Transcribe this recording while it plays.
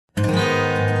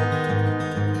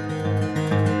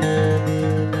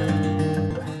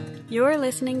You're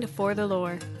listening to For the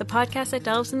Lore, the podcast that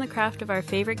delves in the craft of our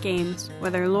favorite games,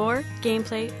 whether lore,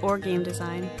 gameplay, or game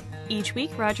design. Each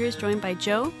week, Roger is joined by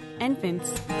Joe and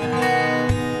Vince.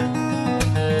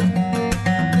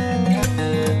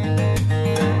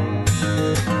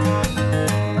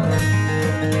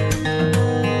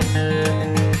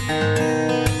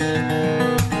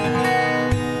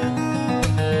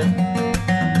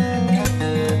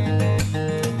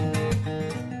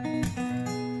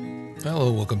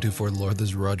 Hello, welcome to For the Lore. This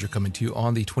is Roger coming to you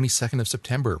on the 22nd of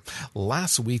September.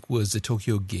 Last week was the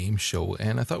Tokyo Game Show,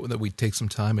 and I thought that we'd take some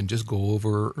time and just go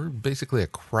over basically a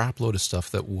crap load of stuff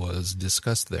that was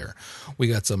discussed there. We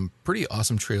got some pretty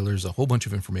awesome trailers, a whole bunch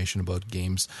of information about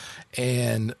games,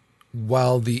 and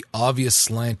while the obvious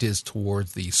slant is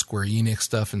towards the Square Enix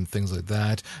stuff and things like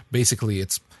that, basically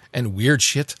it's and weird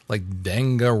shit like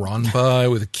Danganronpa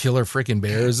with killer freaking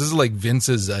bears. This is like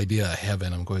Vince's idea of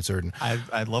heaven, I'm quite certain.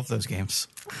 I love those games.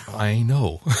 I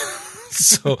know.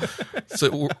 So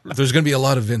there's going to be a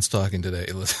lot of Vince talking today.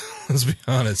 Let's be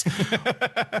honest.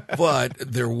 But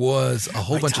there was a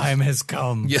whole bunch of time has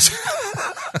come. Yes.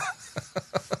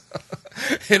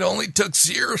 It only took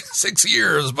 6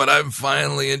 years, but I'm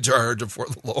finally in charge of For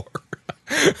the Lore.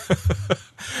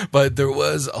 But there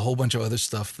was a whole bunch of other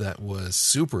stuff that was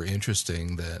super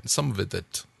interesting, that some of it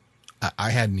that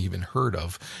I hadn't even heard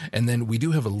of. And then we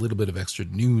do have a little bit of extra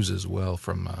news as well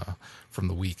from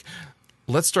the week.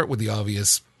 Let's start with the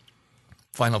obvious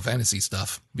Final Fantasy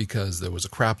stuff, because there was a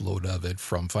crap load of it,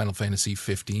 from Final Fantasy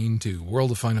 15 to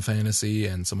World of Final Fantasy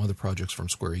and some other projects from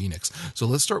Square Enix. So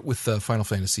let's start with Final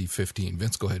Fantasy 15.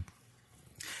 Vince, go ahead.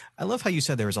 I love how you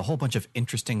said there was a whole bunch of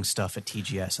interesting stuff at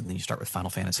TGS, and then you start with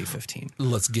Final Fantasy 15.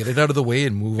 Let's get it out of the way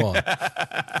and move on.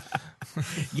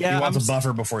 Yeah, he wants a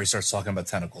buffer before he starts talking about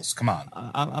tentacles. Come on.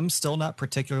 I'm still not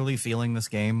particularly feeling this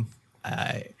game.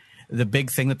 The big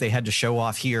thing that they had to show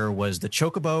off here was the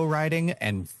chocobo riding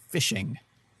and fishing.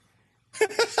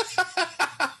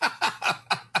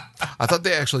 I thought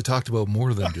they actually talked about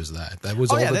more than just that. That was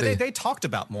all that they talked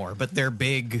about more, but their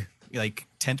big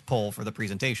tent pole for the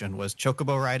presentation was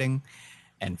chocobo riding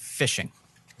and fishing.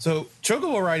 So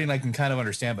chocobo riding I can kind of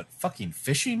understand, but fucking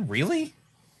fishing, really?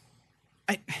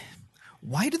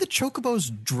 Why do the chocobos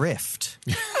drift?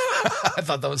 I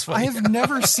thought that was funny. I have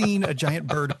never seen a giant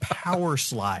bird power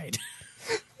slide.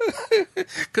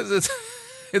 Because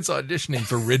it's auditioning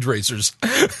for Ridge Racers.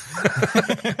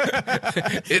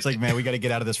 It's like, man, we got to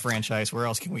get out of this franchise. Where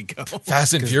else can we go?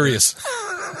 Fast and Furious.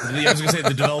 I was going to say, the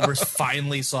developers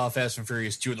finally saw Fast and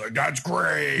Furious 2 and they're like, that's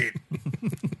great.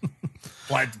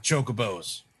 Like the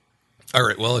chocobos. All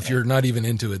right, well, if you're not even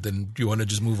into it, then you want to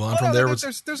just move on from there?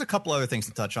 There's a couple other things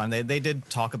to touch on. They did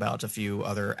talk about a few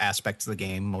other aspects of the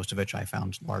game, most of which I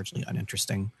found largely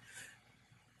uninteresting.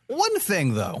 One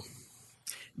thing, though,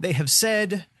 they have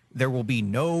said there will be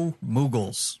no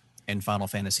Moogles in Final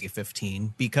Fantasy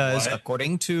 15 because,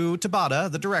 according to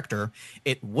Tabata, the director,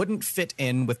 it wouldn't fit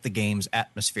in with the game's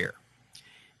atmosphere.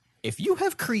 If you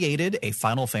have created a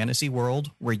Final Fantasy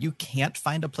world where you can't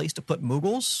find a place to put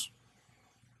Moogles,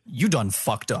 you done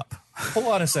fucked up. Hold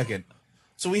on a second.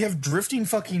 So we have drifting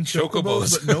fucking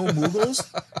chocobos, but no Moogles?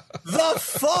 The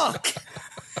fuck?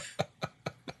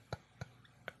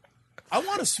 I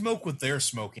want to smoke what they're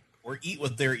smoking or eat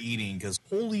what they're eating, because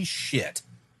holy shit.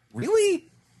 Really?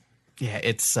 Yeah,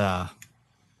 it's I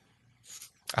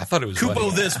thought it was Kupo funny.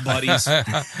 This, buddies.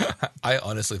 I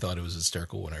honestly thought it was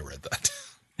hysterical when I read that.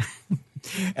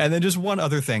 And then just one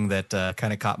other thing that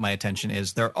kind of caught my attention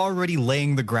is they're already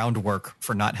laying the groundwork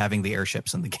for not having the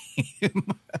airships in the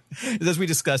game. As we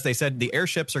discussed, they said the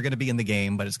airships are going to be in the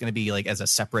game, but it's going to be like as a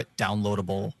separate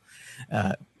downloadable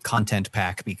content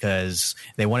pack, because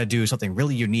they want to do something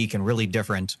really unique and really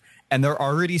different. And they're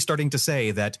already starting to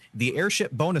say that the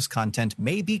airship bonus content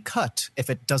may be cut if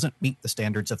it doesn't meet the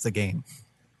standards of the game.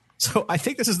 So I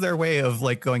think this is their way of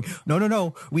like going,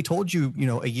 no. We told you,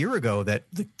 a year ago that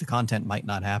the content might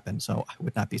not happen. So I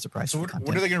would not be surprised. So what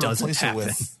are they going to replace it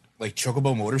with? Like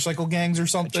chocobo motorcycle gangs or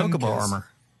something? Chocobo armor.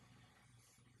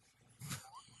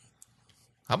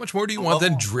 How much more do you want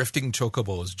than drifting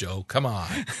chocobos, Joe? Come on.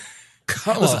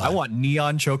 Listen, I want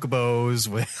neon chocobos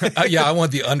with. Yeah, I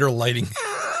want the underlighting.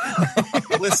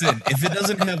 Listen,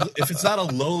 if it's not a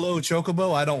low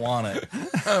chocobo, I don't want it.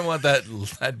 I want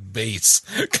that bass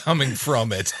coming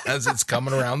from it as it's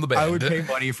coming around the bend. I would pay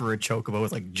money for a chocobo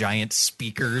with like giant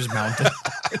speakers mounted.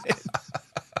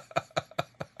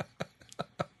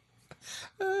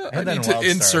 I need to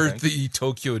insert the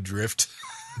Tokyo Drift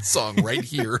song right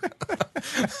here.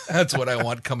 That's what I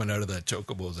want coming out of that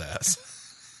chocobo's ass.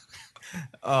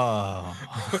 Oh.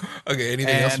 Okay,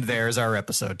 anything else? And there's our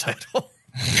episode title.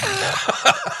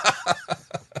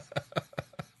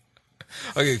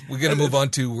 Okay, we're going to move on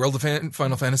to World of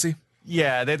Final Fantasy.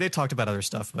 Yeah, they talked about other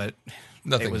stuff, but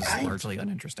Nothing. it was largely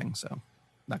uninteresting, so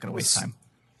not going to waste time.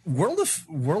 World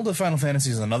of Final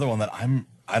Fantasy is another one that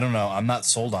I don't know, I'm not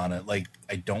sold on it. Like,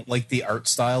 I don't like the art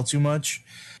style too much.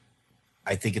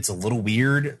 I think it's a little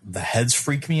weird. The heads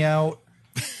freak me out.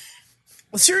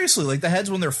 Well, seriously, like the heads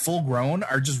when they're full grown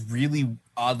are just really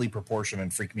oddly proportioned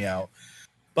and freak me out.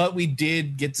 But we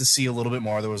did get to see a little bit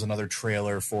more. There was another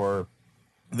trailer for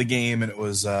the game, and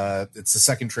it's the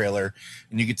second trailer,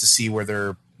 and you get to see where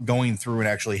they're going through and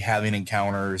actually having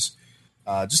encounters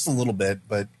just a little bit,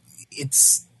 but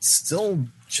it's still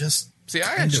just See,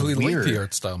 I actually like weird. the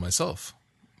art style myself.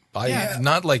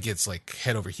 Not like it's like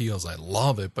head over heels. I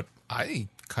love it, but I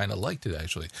kind of liked it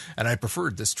actually. And I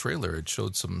preferred this trailer. It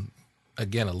showed some,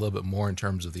 again, a little bit more in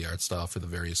terms of the art style for the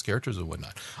various characters and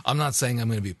whatnot. I'm not saying I'm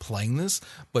going to be playing this,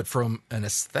 but from an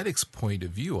aesthetics point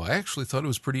of view, I actually thought it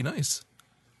was pretty nice.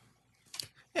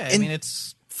 Yeah, I mean,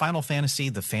 it's Final Fantasy,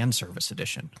 the fan service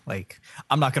edition. Like,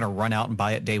 I'm not going to run out and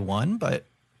buy it day one, but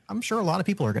I'm sure a lot of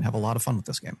people are going to have a lot of fun with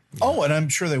this game. Oh, and I'm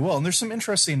sure they will. And there's some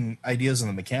interesting ideas in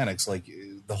the mechanics, like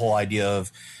the whole idea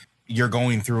of you're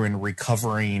going through and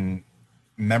recovering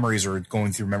memories or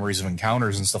going through memories of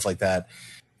encounters and stuff like that.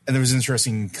 And there was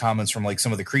interesting comments from like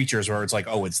some of the creatures where it's like,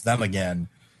 oh, it's them again.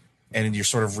 And you're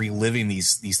sort of reliving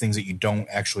these things that you don't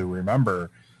actually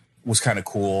remember was kind of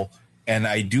cool. And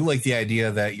I do like the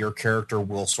idea that your character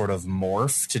will sort of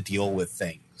morph to deal with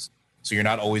things. So you're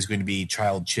not always going to be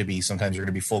child chibi. Sometimes you're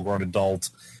going to be full-grown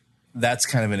adult. That's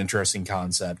kind of an interesting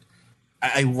concept.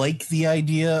 I like the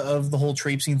idea of the whole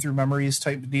traipsing through memories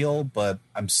type deal, but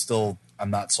I'm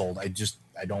not sold.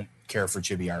 I don't care for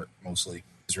chibi art mostly,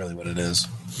 is really what it is.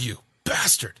 You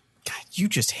bastard. God, you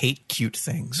just hate cute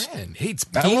things. Man, hates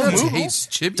I love peanuts, noodles. hates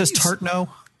chibis. Does Tart know?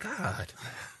 God.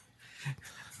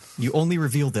 You only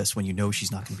reveal this when you know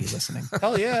she's not going to be listening.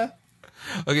 Hell yeah.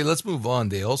 Okay, let's move on.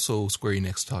 They also, Square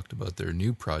Enix talked about their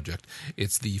new project.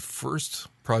 It's the first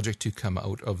project to come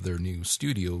out of their new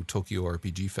studio, Tokyo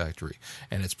RPG Factory,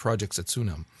 and it's Project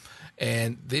Setsuna.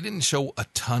 And they didn't show a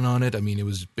ton on it. I mean, it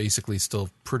was basically still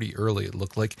pretty early, it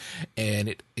looked like. And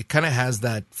it kind of has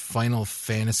that Final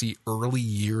Fantasy early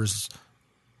years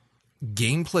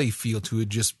gameplay feel to it,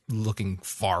 just looking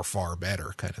far, far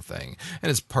better kind of thing.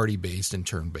 And it's party-based and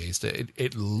turn-based.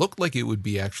 It looked like it would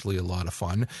be actually a lot of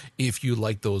fun if you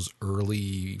like those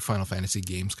early Final Fantasy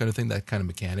games kind of thing, that kind of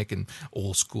mechanic and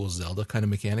old-school Zelda kind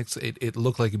of mechanics. It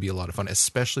looked like it'd be a lot of fun,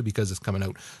 especially because it's coming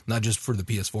out not just for the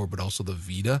PS4, but also the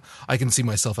Vita. I can see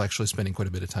myself actually spending quite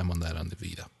a bit of time on that on the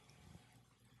Vita.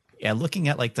 Yeah, looking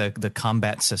at like the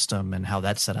combat system and how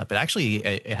that's set up,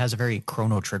 it has a very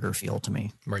Chrono Trigger feel to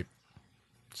me. Right.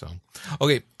 So,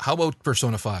 okay, how about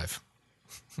Persona 5?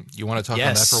 You want to talk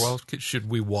on that for a while? Should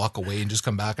we walk away and just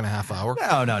come back in a half hour?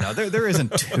 No. There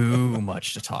isn't too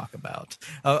much to talk about.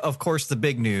 Of course, the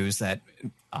big news that,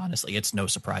 honestly, it's no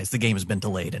surprise. The game has been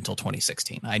delayed until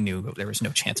 2016. I knew there was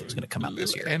no chance it was going to come out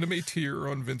this year. Anime tear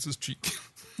on Vince's cheek.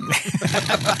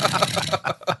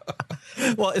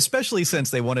 Well, especially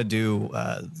since they want to do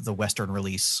the Western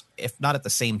release, if not at the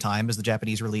same time as the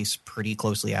Japanese release, pretty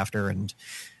closely after, and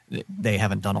they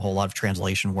haven't done a whole lot of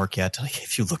translation work yet. Like,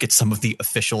 if you look at some of the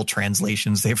official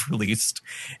translations they've released,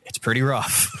 it's pretty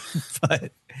rough.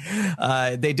 But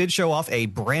they did show off a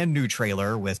brand new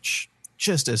trailer, which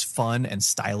just as fun and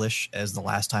stylish as the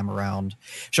last time around,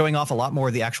 showing off a lot more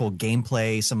of the actual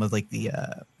gameplay, some of like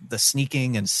the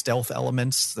sneaking and stealth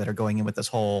elements that are going in with this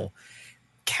whole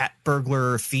cat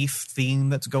burglar thief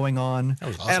theme that's going on. That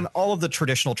was awesome. And all of the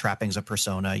traditional trappings of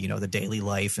Persona, the daily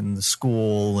life and the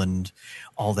school and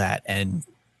all that. And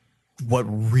what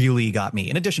really got me,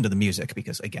 in addition to the music,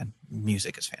 because again,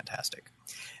 music is fantastic,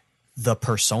 the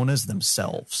personas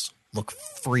themselves look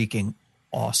freaking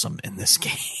awesome in this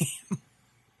game.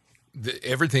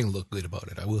 Everything looked good about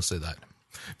it, I will say that.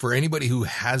 For anybody who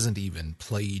hasn't even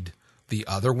played the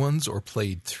other ones or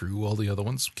played through all the other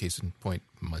ones, case in point,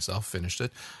 myself finished it,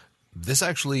 this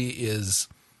actually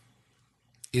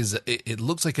it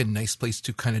looks like a nice place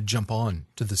to kind of jump on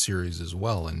to the series as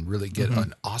well and really get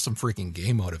an awesome freaking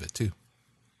game out of it too.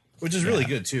 Which is really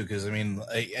good too, because I mean,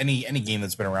 any game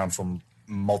that's been around from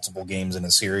multiple games in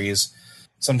a series,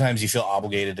 sometimes you feel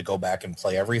obligated to go back and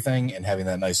play everything, and having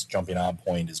that nice jumping on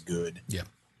point is good. Yeah.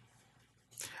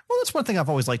 Well, that's one thing I've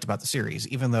always liked about the series.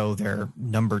 Even though they're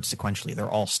numbered sequentially, they're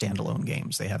all standalone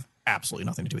games. They have absolutely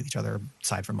nothing to do with each other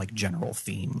aside from like general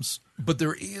themes. But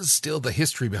there is still the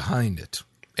history behind it.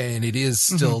 And it is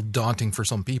still daunting for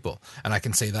some people. And I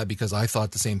can say that because I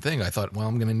thought the same thing. I thought, well,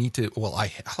 I'm going to need to,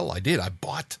 I did. I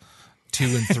bought 2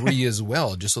 and 3 as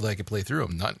well, just so that I could play through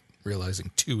them, not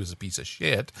realizing 2 is a piece of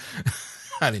shit.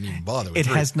 I didn't even bother with It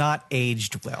 3. has not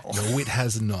aged well. No, it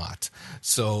has not.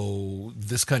 So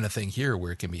this kind of thing here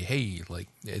where it can be, hey, like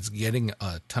it's getting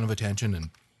a ton of attention and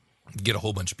get a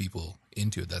whole bunch of people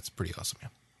into it. That's pretty awesome. Yeah.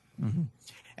 Mm-hmm.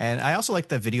 And I also like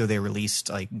the video they released,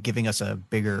 like giving us a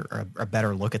bigger or a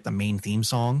better look at the main theme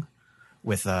song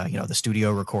with, the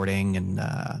studio recording and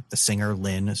the singer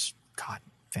Lynn is, God,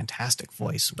 fantastic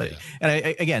voice. But,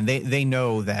 again, they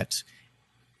know that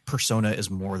Persona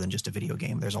is more than just a video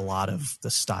game. There's a lot of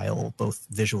the style, both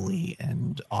visually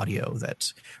and audio,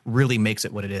 that really makes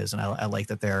it what it is. And I like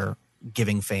that they're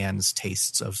giving fans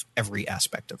tastes of every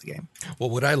aspect of the game. Well,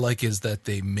 what I like is that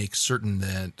they make certain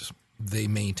that they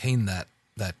maintain that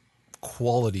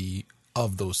quality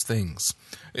of those things.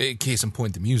 Case in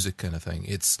point, the music kind of thing.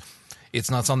 It's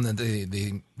not something that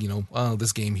they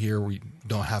this game here, we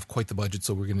don't have quite the budget,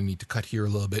 so we're going to need to cut here a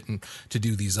little bit and to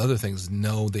do these other things.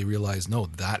 No, they realize, no,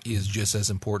 that is just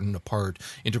as important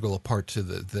integral a part to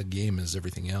the game as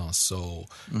everything else. So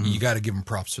you got to give them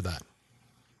props for that.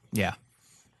 Yeah.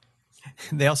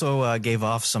 They also gave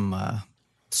off some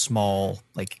small,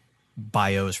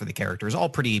 bios for the characters, all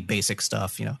pretty basic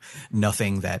stuff,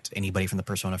 nothing that anybody from the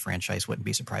Persona franchise wouldn't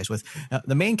be surprised with.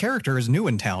 The main character is new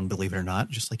in town, believe it or not,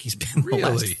 just like he's been the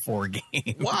last 4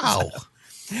 games. Wow.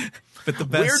 But the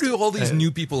best, where do all these new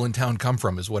people in town come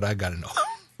from is what I got to know.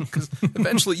 Because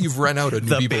eventually you've run out of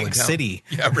new people in town. The big city.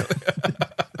 Yeah, really.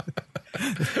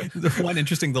 The one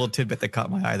interesting little tidbit that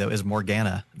caught my eye, though, is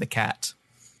Morgana, the cat.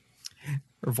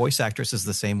 Her voice actress is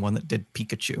the same one that did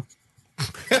Pikachu.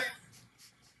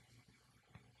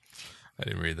 I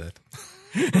didn't read that.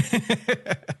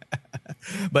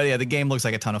 But yeah, the game looks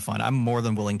like a ton of fun. I'm more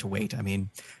than willing to wait. I mean,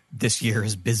 this year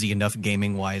is busy enough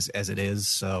gaming-wise as it is,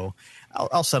 so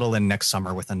I'll settle in next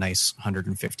summer with a nice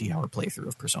 150-hour playthrough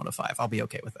of Persona 5. I'll be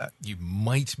okay with that. You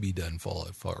might be done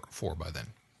Fallout 4 by then.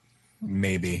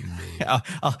 Maybe. Yeah,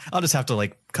 I'll just have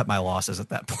to cut my losses at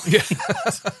that point. Yeah.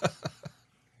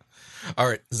 All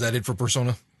right, is that it for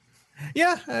Persona?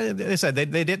 Yeah, they said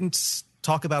they didn't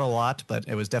talk about a lot, but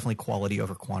it was definitely quality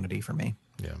over quantity for me.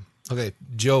 Yeah. Okay,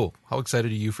 Joe, how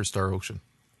excited are you for Star Ocean?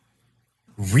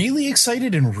 Really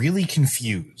excited and really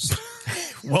confused.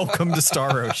 Welcome to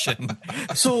Star Ocean.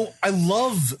 So I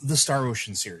love the Star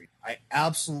Ocean series. I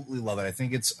absolutely love it. I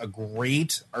think it's a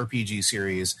great RPG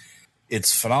series.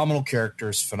 It's phenomenal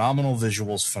characters, phenomenal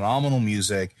visuals, phenomenal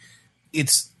music.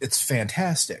 It's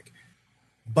fantastic.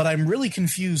 But I'm really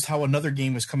confused how another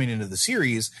game is coming into the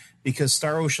series, because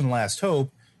Star Ocean Last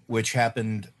Hope, which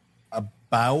happened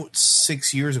about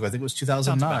 6 years ago, I think it was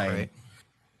 2009, right,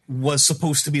 was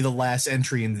supposed to be the last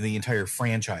entry into the entire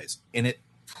franchise. And it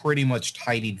pretty much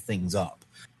tidied things up.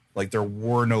 There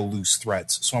were no loose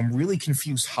threats. So I'm really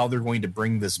confused how they're going to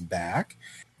bring this back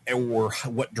or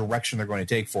what direction they're going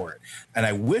to take for it. And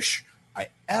I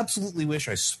absolutely wish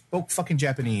I spoke fucking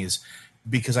Japanese,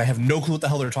 because I have no clue what the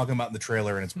hell they're talking about in the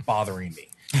trailer, and it's bothering me.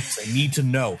 So I need to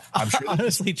know. I'm sure.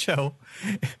 Honestly, Joe,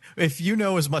 if you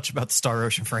know as much about the Star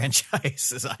Ocean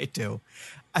franchise as I do,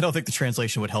 I don't think the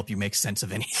translation would help you make sense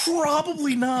of anything.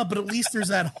 Probably not, but at least there's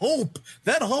that hope.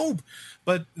 That hope.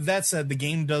 But that said, the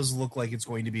game does look like it's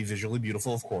going to be visually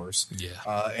beautiful, of course.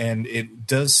 Yeah. And it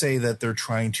does say that they're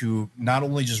trying to not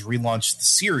only just relaunch the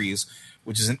series,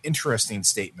 which is an interesting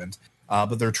statement,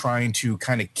 but they're trying to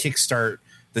kind of kickstart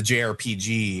the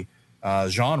JRPG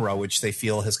genre, which they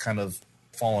feel has kind of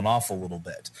fallen off a little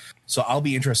bit. So I'll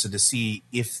be interested to see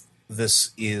if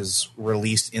this is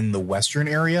released in the Western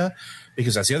area,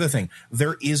 because that's the other thing.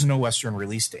 There is no Western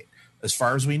release date. As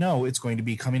far as we know, it's going to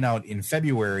be coming out in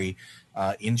February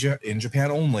in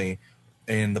Japan only,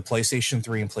 in the PlayStation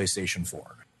 3 and PlayStation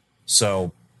 4.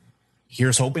 So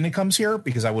here's hoping it comes here,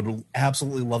 because I would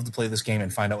absolutely love to play this game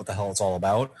and find out what the hell it's all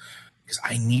about, because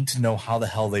I need to know how the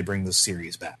hell they bring this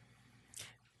series back.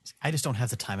 I just don't have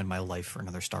the time in my life for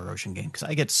another Star Ocean game, because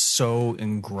I get so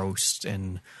engrossed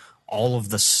in all of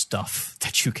the stuff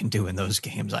that you can do in those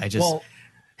games.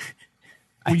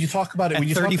 When you talk about it, when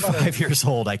you 35 years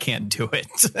old, I can't do it.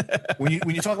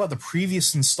 when you talk about the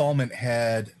previous installment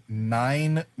had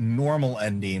 9 normal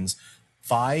endings,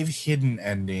 5 hidden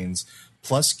endings,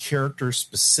 plus character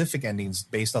specific endings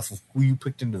based off of who you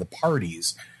picked into the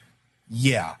parties.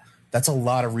 Yeah, that's a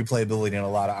lot of replayability and a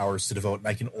lot of hours to devote. And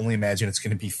I can only imagine it's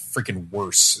going to be freaking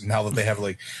worse now that they have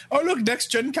oh, look, next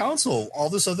gen console, all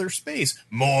this other space,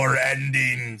 more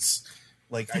endings.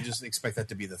 I just expect that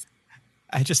to be the thing.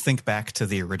 I just think back to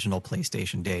the original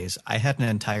PlayStation days. I had an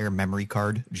entire memory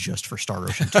card just for Star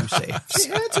Ocean 2 saves.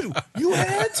 You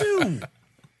had to.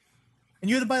 And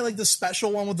you had to buy the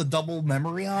special one with the double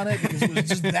memory on it, because it was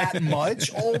just that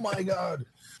much. Oh my God.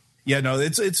 Yeah, no,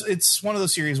 it's one of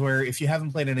those series where if you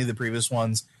haven't played any of the previous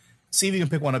ones, see if you can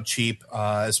pick one up cheap,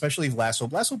 especially if Last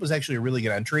Hope. Last Hope was actually a really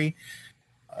good entry.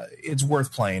 It's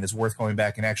worth playing. It's worth going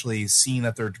back and actually seeing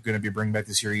that they're going to be bringing back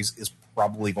the series is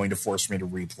probably going to force me to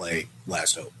replay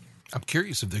Last Hope. I'm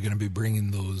curious if they're going to be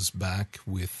bringing those back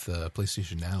with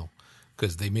PlayStation Now,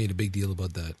 because they made a big deal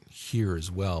about that here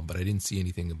as well, but I didn't see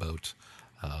anything about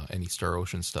any Star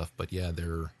Ocean stuff. But yeah,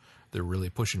 they're really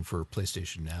pushing for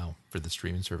PlayStation Now for the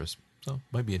streaming service, so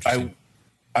might be interesting.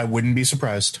 I wouldn't be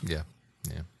surprised. Yeah.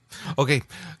 Okay,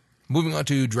 moving on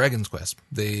to Dragon's Quest.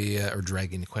 Or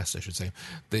Dragon Quest, I should say.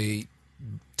 They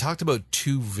talked about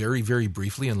 2 very, very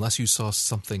briefly, unless you saw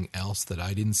something else that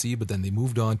I didn't see, but then they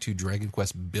moved on to Dragon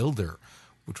Quest Builder,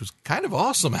 which was kind of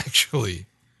awesome, actually.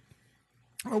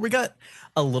 Well, we got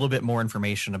a little bit more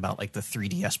information about like the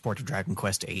 3DS port of Dragon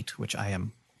Quest VIII, which I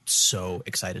am so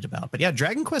excited about. But yeah,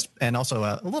 Dragon Quest, and also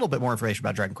a little bit more information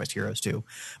about Dragon Quest Heroes too.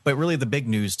 But really the big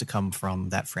news to come from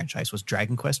that franchise was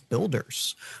Dragon Quest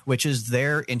Builders, which is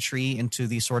their entry into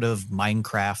the sort of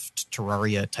Minecraft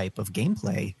Terraria type of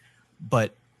gameplay.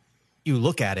 But you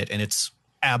look at it and it's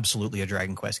absolutely a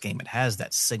Dragon Quest game. It has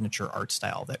that signature art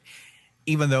style that,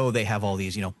 even though they have all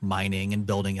these, mining and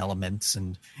building elements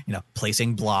and,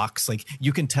 placing blocks, like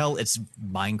you can tell it's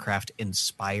Minecraft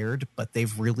inspired, but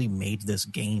they've really made this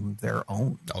game their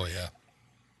own. Oh yeah.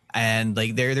 And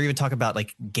like they're even talking about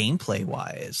like gameplay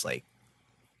wise, like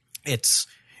it's,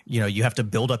 you have to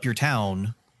build up your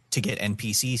town to get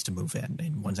NPCs to move in.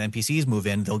 And once NPCs move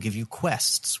in, they'll give you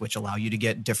quests, which allow you to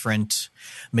get different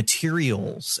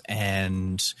materials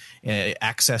and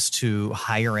access to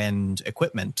higher end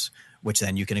equipment, which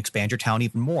then you can expand your town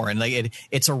even more. And like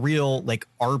it's a real like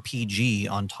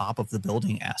RPG on top of the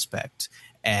building aspect.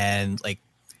 And like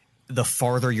the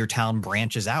farther your town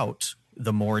branches out,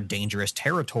 the more dangerous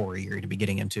territory you're going to be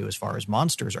getting into as far as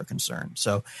monsters are concerned.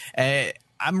 So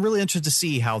I'm really interested to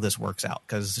see how this works out,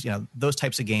 because those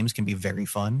types of games can be very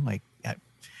fun. Like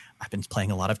I've been playing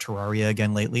a lot of Terraria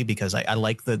again lately because I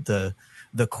like the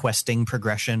questing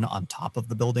progression on top of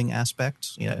the building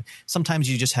aspect. Sometimes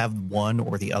you just have one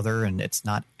or the other and it's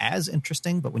not as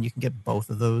interesting, but when you can get both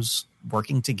of those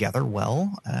working together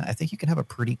well, I think you can have a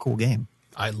pretty cool game.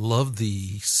 I love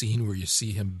the scene where you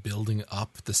see him building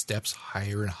up the steps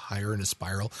higher and higher in a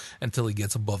spiral until he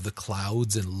gets above the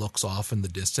clouds and looks off in the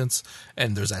distance.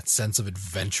 And there's that sense of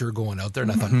adventure going out there.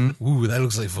 And I thought, ooh, that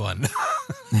looks like fun.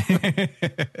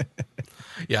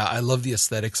 Yeah, I love the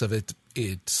aesthetics of it.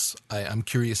 I'm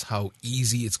curious how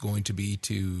easy it's going to be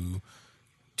to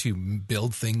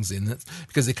build things in it,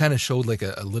 because they kind of showed like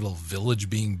a little village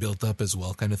being built up as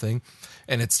well, kind of thing.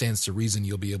 And it stands to reason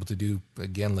you'll be able to do,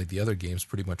 again, like the other games,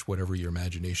 pretty much whatever your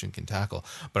imagination can tackle.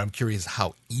 But I'm curious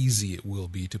how easy it will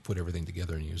be to put everything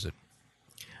together and use it.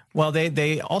 Well,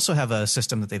 they also have a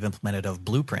system that they've implemented of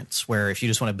blueprints, where if you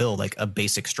just want to build like a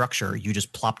basic structure, you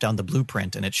just plop down the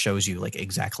blueprint and it shows you like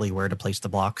exactly where to place the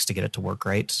blocks to get it to work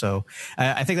right. So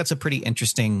I think that's a pretty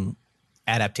interesting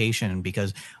adaptation,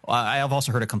 because I have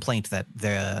also heard a complaint that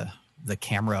the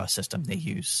camera system they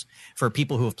use, for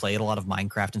people who have played a lot of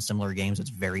Minecraft and similar games, it's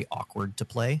very awkward to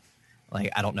play.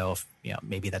 Like, I don't know if,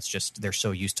 maybe that's just they're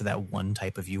so used to that one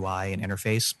type of UI and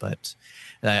interface, but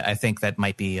I think that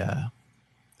might be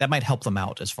that might help them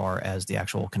out as far as the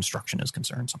actual construction is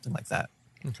concerned, something like that.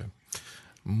 Okay.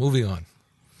 Moving on.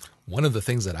 One of the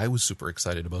things that I was super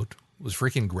excited about was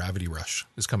freaking Gravity Rush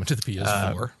is coming to the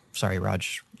PS4. Sorry,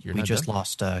 Raj. We just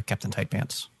lost Captain Tight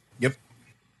Pants. Yep.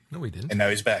 No, we didn't. And now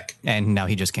he's back. And now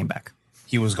he just came back.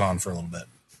 He was gone for a little bit.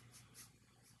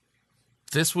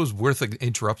 This was worth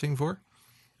interrupting for?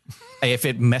 If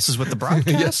it messes with the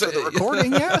broadcast or the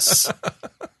recording, yes.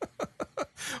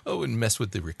 Well, it wouldn't mess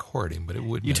with the recording, but it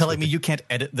would. You telling me you can't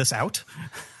edit this out?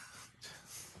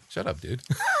 Shut up, dude.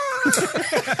 You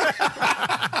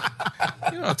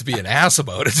don't have to be an ass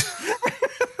about it.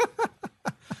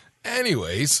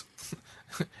 Anyways,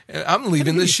 I'm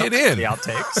leaving this shit in. The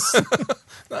outtakes.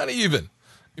 Not even.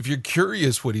 If you're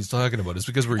curious what he's talking about, it's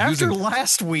because After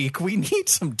last week, we need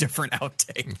some different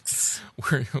outtakes.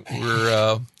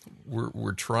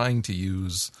 We're trying to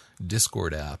use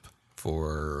Discord app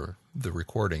for the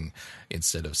recording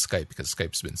instead of Skype, because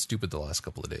Skype's been stupid the last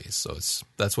couple of days. So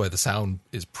that's why the sound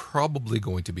is probably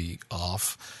going to be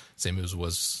off, same as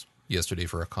was yesterday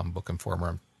for a Comic Book Informer.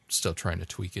 I'm still trying to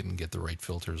tweak it and get the right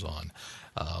filters on.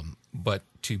 But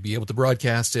to be able to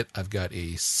broadcast it, I've got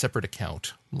a separate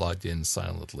account logged in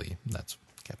silently. That's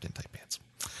Captain Tight Pants.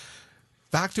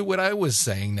 Back to what I was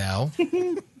saying now.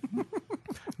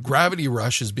 Gravity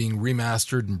Rush is being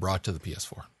remastered and brought to the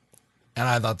PS4. And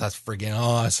I thought that's friggin'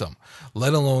 awesome.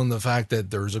 Let alone the fact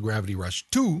that there's a Gravity Rush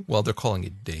 2. Well, they're calling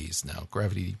it Days now.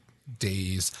 Gravity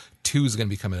Days 2 is going to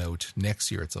be coming out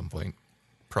next year at some point.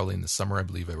 probably in the summer, I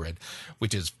believe I read,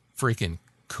 which is freaking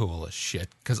cool as shit,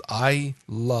 because I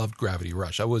loved Gravity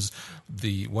Rush. I was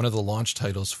one of the launch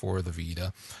titles for the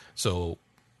Vita. So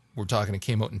we're talking, it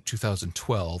came out in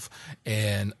 2012,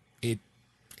 and it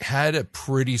had a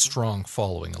pretty strong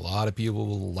following. A lot of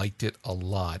people liked it a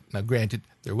lot. Now, granted,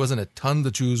 there wasn't a ton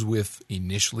to choose with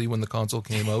initially when the console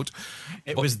came out.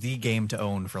 It was the game to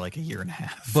own for like a year and a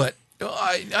half. But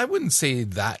I wouldn't say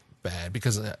that bad,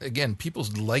 because again, people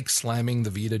like slamming the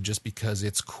Vita just because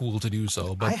it's cool to do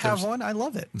so. But I have one. I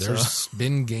love it. There's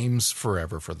been games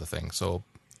forever for the thing, so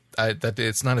that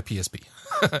it's not a PSP.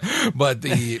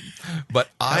 but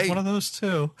I have one of those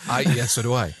too. So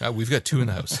do I. We've got two in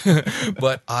the house.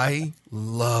 But I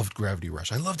loved Gravity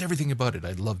Rush. I loved everything about it.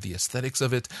 I loved the aesthetics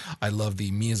of it. I loved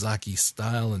the Miyazaki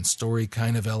style and story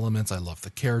kind of elements. I loved the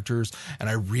characters, and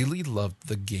I really loved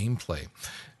the gameplay.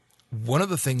 One of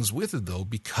the things with it, though,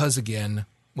 because it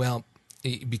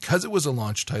was a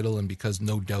launch title, and because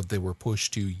no doubt they were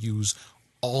pushed to use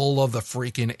all of the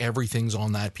freaking everything's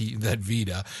on that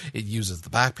Vita. It uses the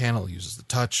back panel, it uses the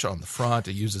touch on the front,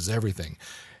 it uses everything.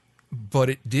 But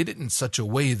it did it in such a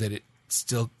way that it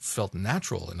still felt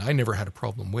natural, and I never had a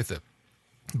problem with it.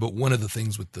 But one of the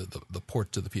things with the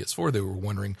port to the PS4, they were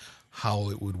wondering how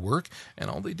it would work, and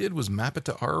all they did was map it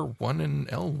to R1 and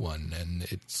L1,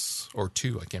 and or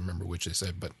 2, I can't remember which they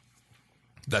said, but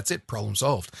that's it, problem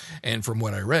solved. And from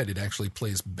what I read, it actually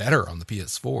plays better on the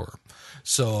PS4.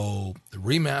 So the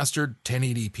remastered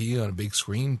 1080p on a big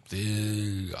screen,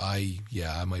 I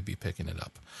might be picking it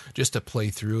up just to play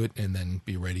through it and then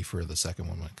be ready for the second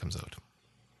one when it comes out.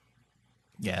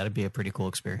 Yeah, it'd be a pretty cool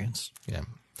experience. Yeah.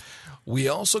 We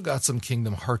also got some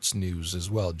Kingdom Hearts news as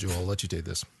well. Joel, I'll let you take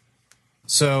this.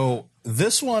 So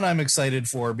this one I'm excited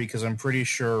for because I'm pretty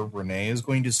sure Renee is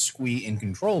going to squee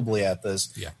incontrollably at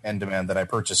this and demand that I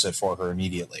purchase it for her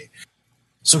immediately.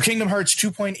 So Kingdom Hearts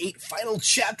 2.8 Final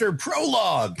Chapter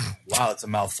Prologue. Wow, it's a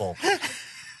mouthful.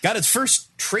 Got its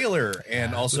first trailer,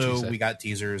 and also we got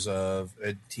teasers of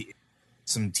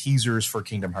some teasers for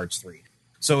Kingdom Hearts 3.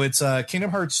 So it's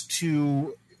Kingdom Hearts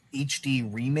 2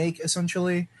 HD remake,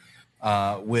 essentially,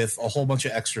 with a whole bunch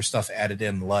of extra stuff added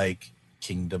in, like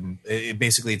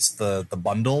basically it's the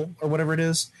bundle or whatever it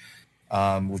is,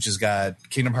 which has got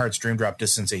Kingdom Hearts Dream Drop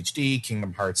Distance HD,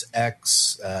 Kingdom Hearts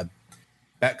X,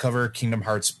 back cover, Kingdom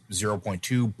Hearts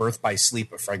 0.2, Birth by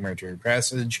Sleep, A Fragmentary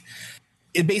Passage.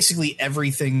 It basically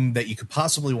everything that you could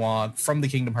possibly want from the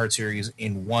Kingdom Hearts series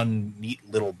in one neat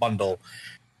little bundle,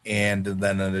 and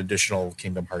then an additional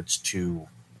Kingdom Hearts 2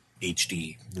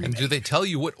 HD remake. And do they tell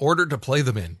you what order to play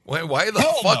them in? Why the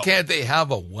fuck can't they have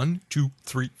a 1, 2,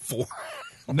 3, 4?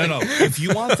 No. If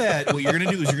you want that, what you're going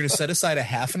to do is you're going to set aside a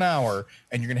half an hour,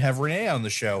 and you're going to have Renee on the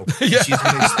show. Yeah. She's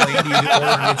going to explain to you the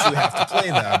order in which you have to play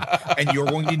them, and you're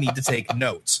going to need to take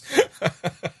notes.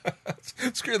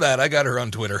 Screw that. I got her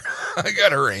on Twitter. I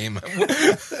got her aim.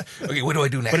 Okay, what do I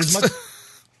do next? But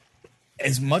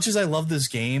as much as I love this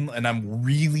game, and I'm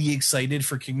really excited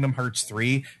for Kingdom Hearts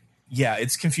 3, yeah,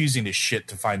 it's confusing as shit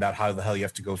to find out how the hell you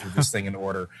have to go through this thing in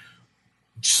order.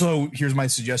 So here's my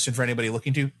suggestion for anybody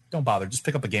looking to: don't bother. Just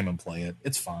pick up a game and play it.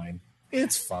 It's fine.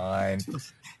 It's fine.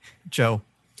 Joe,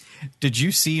 did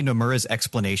you see Nomura's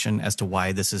explanation as to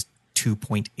why this is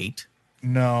 2.8?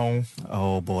 No.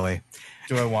 Oh, boy.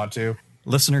 Do I want to?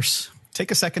 Listeners,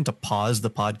 take a second to pause the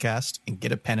podcast and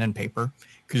get a pen and paper,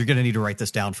 because you're going to need to write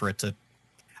this down for it to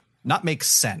not make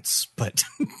sense, but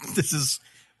this is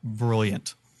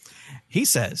brilliant. He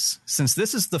says, since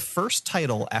this is the first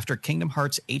title after Kingdom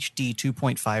Hearts HD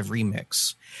 2.5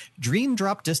 Remix, Dream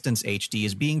Drop Distance HD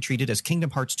is being treated as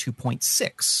Kingdom Hearts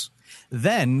 2.6.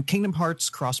 Then Kingdom Hearts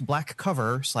Cross Black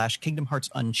Cover / Kingdom Hearts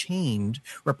Unchained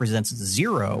represents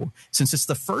 0, since it's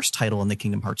the first title in the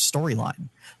Kingdom Hearts storyline.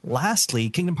 Lastly,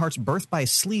 Kingdom Hearts Birth by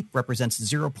Sleep represents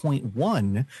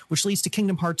 0.1, which leads to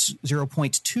Kingdom Hearts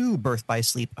 0.2 Birth by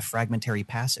Sleep, A Fragmentary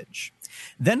Passage.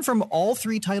 Then from all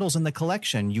 3 titles in the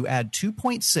collection, you add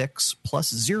 2.6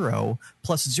 plus 0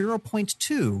 plus 0.2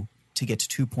 to get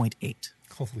to 2.8.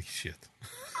 Holy shit.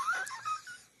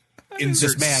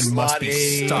 This man must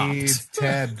be stopped.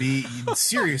 Tab B.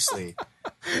 Seriously.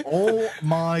 Oh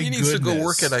my goodness. He needs to go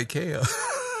work at IKEA.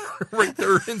 Write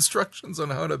their instructions on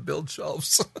how to build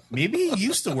shelves. Maybe he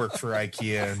used to work for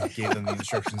IKEA and gave them the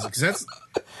instructions, because that's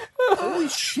holy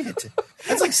shit.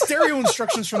 That's like stereo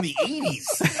instructions from the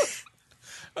 80s.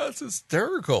 That's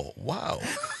hysterical. Wow.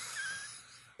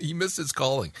 He missed his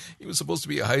calling. He was supposed to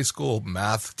be a high school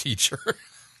math teacher.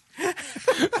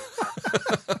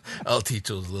 I'll teach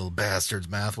those little bastards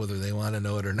math whether they want to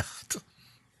know it or not.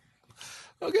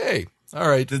 Okay. All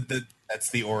right. That's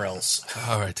the or else.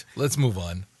 All right. Let's move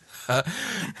on.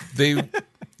 They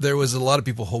There was a lot of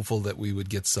people hopeful that we would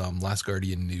get some Last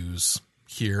Guardian news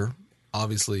here.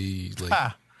 Obviously,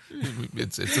 like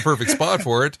it's the perfect spot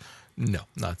for it. No,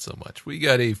 not so much. We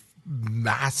got a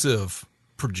massive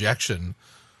projection,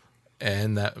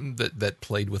 and that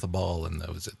played with a ball, and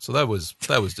that was it. So that was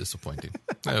disappointing.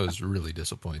 That was really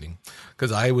disappointing,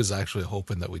 because I was actually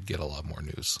hoping that we'd get a lot more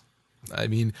news. I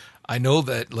mean, I know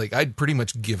that like I'd pretty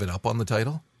much given up on the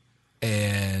title,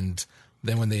 and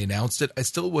then when they announced it, I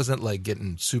still wasn't like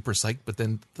getting super psyched. But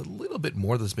then the little bit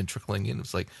more that's been trickling in,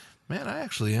 it's like, man, I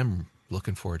actually am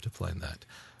looking forward to playing that.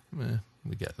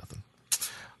 We got nothing.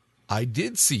 I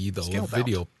did see though a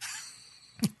video.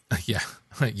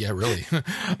 Yeah, really.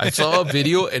 I saw a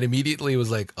video and immediately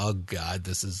was like, oh God,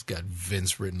 this has got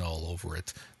Vince written all over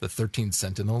it. The 13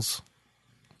 Sentinels.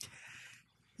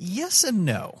 Yes and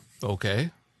no.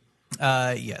 Okay.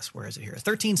 Yes, where is it here?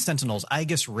 13 Sentinels,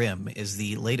 Aegis Rim is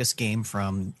the latest game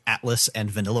from Atlas and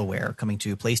Vanillaware coming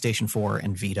to PlayStation 4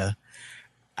 and Vita.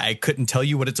 I couldn't tell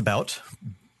you what it's about,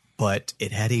 but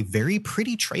it had a very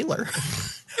pretty trailer.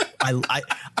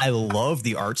 I love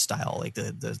the art style, like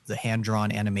the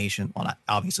hand-drawn animation. Well,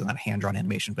 obviously not hand-drawn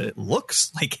animation, but it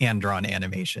looks like hand-drawn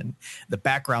animation. The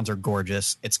backgrounds are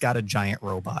gorgeous. It's got a giant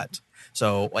robot.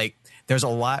 So, like, there's a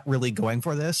lot really going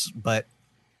for this, but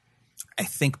I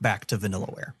think back to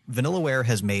Vanillaware. Vanillaware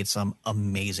has made some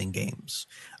amazing games.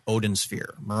 Odin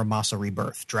Sphere, Muramasa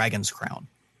Rebirth, Dragon's Crown.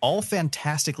 All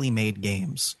fantastically made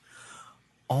games.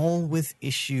 All with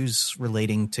issues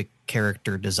relating to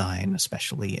character design,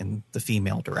 especially in the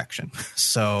female direction.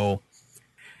 So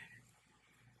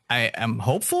I am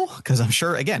hopeful, because I'm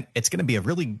sure, again, it's going to be a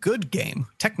really good game,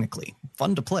 technically.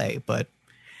 Fun to play, but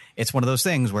it's one of those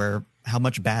things where how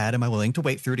much bad am I willing to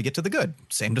wait through to get to the good?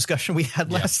 Same discussion we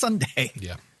had last Sunday.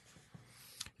 Yeah.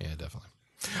 Yeah, definitely.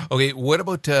 Okay, what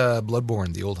about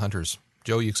Bloodborne, the Old Hunters?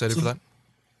 Joe, you excited for that?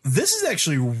 This is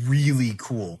actually really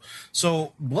cool.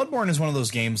 So Bloodborne is one of those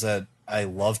games that I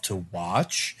love to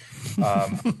watch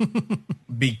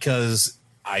because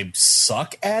I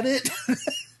suck at it.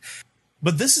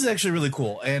 But this is actually really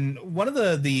cool. And one of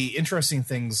the interesting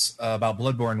things about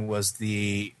Bloodborne was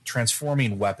the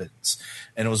transforming weapons.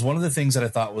 And it was one of the things that I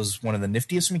thought was one of the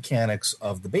niftiest mechanics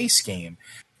of the base game,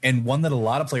 and one that a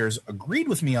lot of players agreed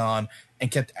with me on and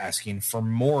kept asking for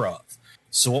more of.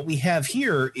 So what we have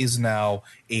here is now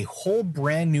a whole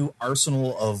brand new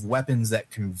arsenal of weapons that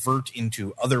convert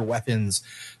into other weapons,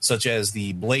 such as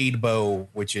the blade bow,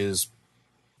 which is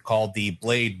called the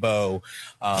blade bow.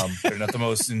 They're not the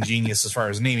most ingenious as far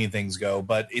as naming things go,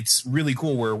 but it's really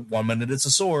cool where 1 minute it's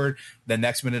a sword, the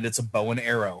next minute it's a bow and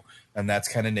arrow, and that's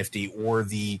kind of nifty. Or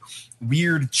the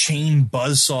weird chain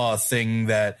buzzsaw thing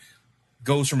that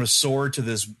goes from a sword to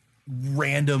this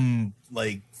random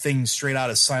like thing straight out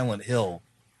of Silent Hill.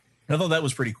 I thought that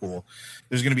was pretty cool.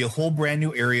 There's going to be a whole brand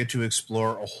new area to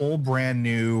explore, a whole brand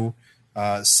new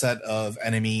set of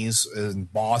enemies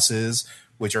and bosses,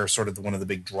 which are sort of one of the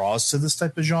big draws to this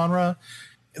type of genre.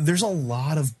 There's a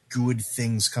lot of good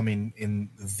things coming in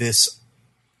this.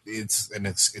 It's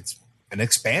an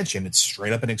expansion. It's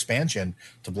straight up an expansion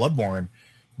to Bloodborne,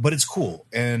 but it's cool.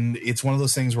 And it's one of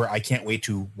those things where I can't wait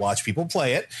to watch people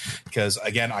play it because,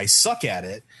 again, I suck at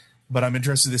it, but I'm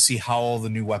interested to see how all the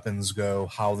new weapons go,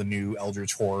 how the new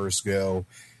Eldritch Horrors go.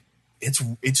 It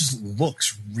just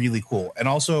looks really cool. And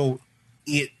also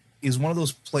it is one of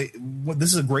those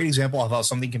this is a great example of how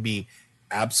something can be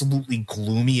absolutely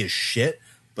gloomy as shit,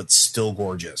 but still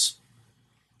gorgeous.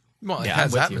 Well, it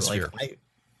has atmosphere. Like,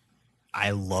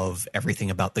 I love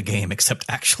everything about the game except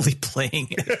actually playing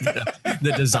it.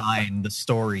 The design, the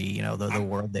story, the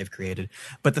world they've created.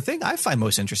 But the thing I find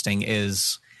most interesting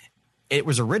is it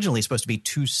was originally supposed to be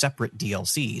 2 separate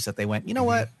DLCs that they went, you know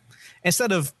what?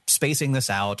 Instead of spacing this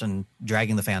out and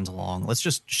dragging the fans along, let's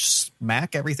just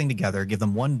smack everything together, give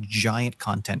them one giant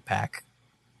content pack,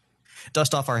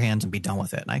 dust off our hands and be done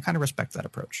with it. And I kind of respect that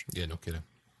approach. Yeah, no kidding.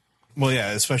 Well,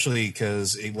 yeah, especially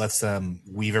because it lets them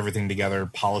weave everything together,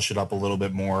 polish it up a little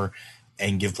bit more,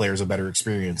 and give players a better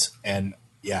experience. And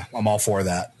yeah, I'm all for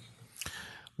that.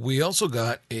 We also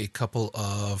got a couple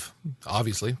of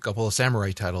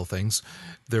Samurai title things.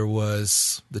 There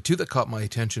was the 2 that caught my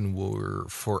attention were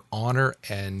For Honor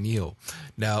and Neo.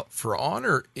 Now, For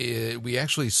Honor, we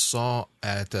actually saw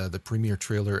at the premiere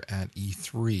trailer at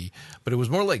E3, but it was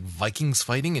more like Vikings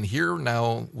fighting. And here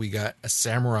now we got a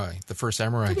samurai, the first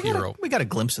samurai hero. We got a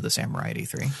glimpse of the samurai at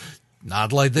E3.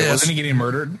 Not like this. Wasn't he getting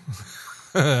murdered?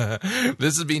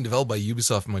 This is being developed by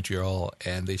Ubisoft Montreal,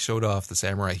 and they showed off the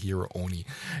samurai hero Oni,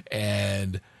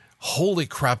 and holy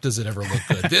crap, does it ever look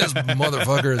good. This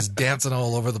motherfucker is dancing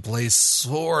all over the place,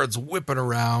 swords whipping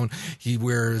around. He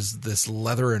wears this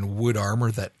leather and wood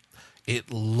armor that it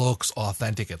looks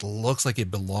authentic. It looks like it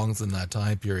belongs in that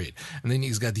time period. And then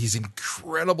he's got these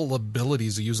incredible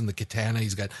abilities of using the katana.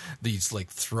 He's got these like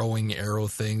throwing arrow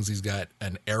things. He's got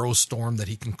an arrow storm that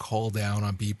he can call down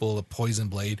on people, a poison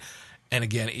blade. And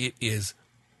again, it is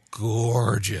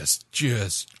gorgeous,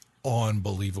 just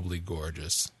unbelievably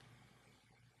gorgeous.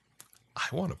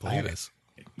 I want to play this.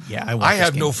 Yeah, I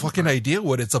have no fucking idea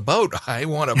what it's about. I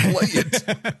want to play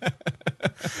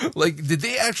it. Like, did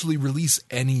they actually release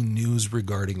any news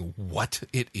regarding what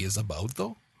it is about,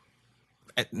 though?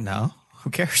 No, who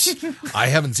cares? I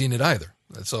haven't seen it either.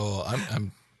 So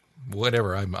I'm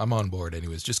whatever. I'm on board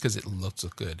anyways, just because it looks so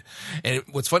good. And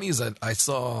what's funny is that I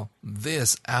saw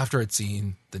this after I'd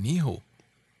seen the Nioh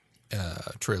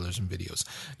trailers and videos.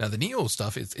 Now, the Nioh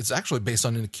stuff, it's actually based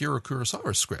on an Akira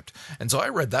Kurosawa script. And so I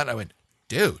read that and I went,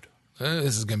 dude,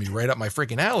 this is going to be right up my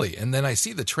freaking alley. And then I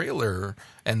see the trailer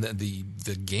and the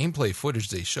gameplay footage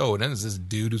they show, and then there's this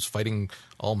dude who's fighting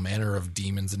all manner of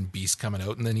demons and beasts coming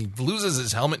out, and then he loses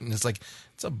his helmet, and it's like,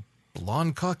 it's a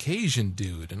blonde Caucasian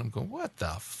dude. And I'm going, what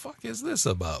the fuck is this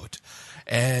about?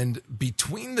 And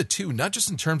between the two, not just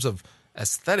in terms of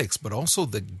aesthetics, but also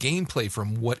the gameplay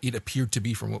from what it appeared to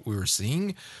be from what we were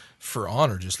seeing, For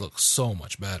Honor just looks so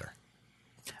much better.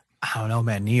 I don't know,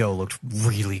 man. Nioh looked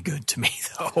really good to me,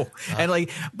 though. And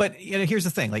like, but you know, here's the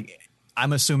thing. Like,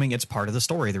 I'm assuming it's part of the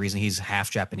story. The reason he's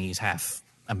half Japanese, half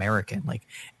American. Like,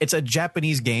 it's a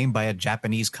Japanese game by a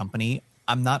Japanese company.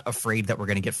 I'm not afraid that we're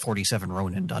going to get 47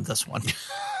 Ronin done this one.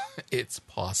 It's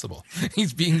possible.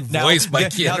 He's being voiced by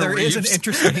Keanu Now, there Reeves. is an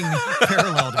interesting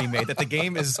parallel to be made that the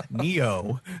game is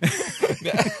Neo.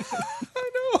 I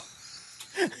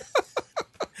know.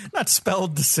 Not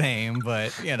spelled the same,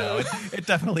 but, you know, it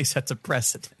definitely sets a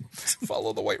precedent.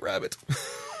 Follow the white rabbit.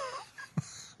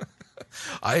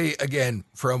 Again,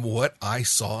 from what I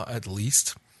saw at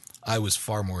least, I was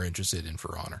far more interested in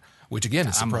For Honor, which again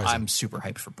is surprising. I'm super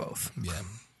hyped for both. Yeah,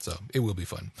 so it will be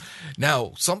fun.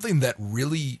 Now, something that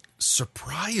really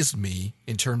surprised me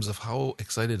in terms of how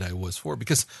excited I was for,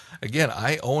 because again,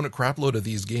 I own a crap load of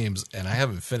these games and I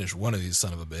haven't finished one of these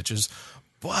son of a bitches,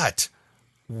 but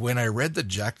when I read that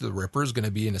Jack the Ripper is going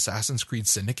to be in Assassin's Creed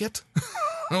Syndicate,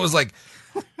 I was like,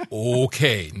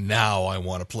 okay, now I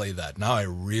want to play that. Now I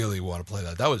really want to play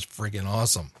that. That was freaking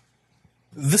awesome.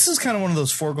 This is kind of one of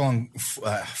those foregone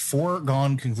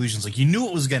conclusions. Like, you knew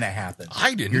it was going to happen.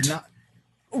 I didn't. You're not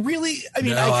really. I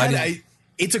mean, No,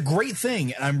 it's a great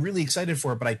thing, and I'm really excited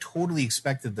for it. But I totally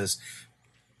expected this,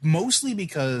 mostly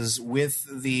because with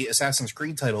the Assassin's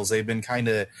Creed titles, they've been kind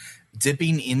of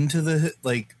dipping into the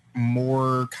like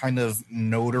more kind of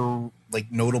notable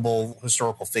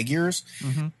historical figures.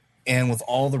 Mm-hmm. And with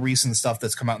all the recent stuff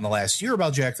that's come out in the last year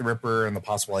about Jack the Ripper and the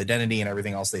possible identity and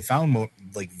everything else they found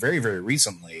like very, very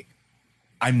recently,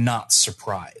 I'm not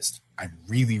surprised. I'm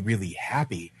really, really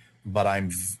happy, but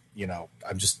I'm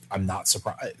not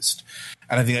surprised.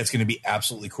 And I think that's going to be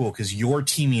absolutely cool because you're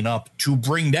teaming up to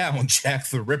bring down Jack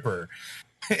the Ripper.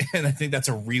 And I think that's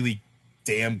a really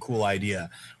damn cool idea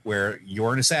where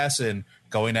you're an assassin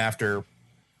going after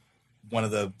one of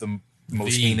the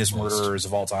most heinous murderers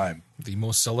of all time. The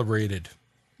most celebrated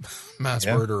mass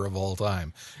murderer of all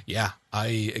time. Yeah,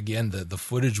 the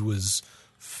footage was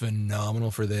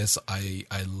phenomenal for this. I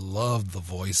loved the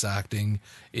voice acting.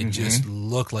 It just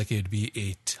looked like it'd be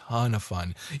a ton of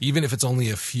fun. Even if it's only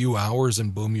a few hours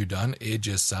and boom, you're done. It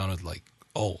just sounded like,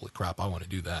 holy crap, I want to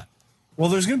do that. Well,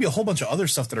 there's going to be a whole bunch of other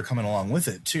stuff that are coming along with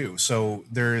it too. So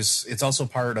it's also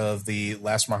part of the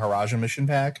Last Maharaja mission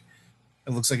pack.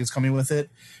 It looks like it's coming with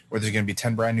it, where there's going to be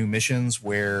 10 brand new missions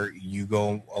where you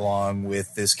go along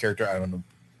with this character. I don't know,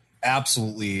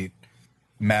 absolutely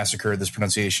massacred this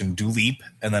pronunciation, Duleep.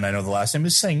 And then I know the last name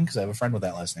is Singh because I have a friend with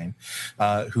that last name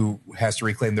who has to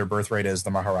reclaim their birthright as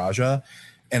the Maharaja.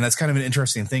 And that's kind of an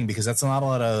interesting thing because that's not a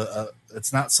lot of,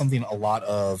 it's not something a lot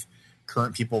of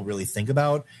current people really think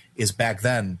about. Is back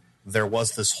then there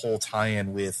was this whole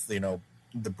tie-in with, you know,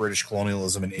 the British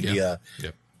colonialism in India.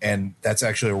 Yep. And that's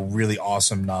actually a really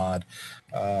awesome nod.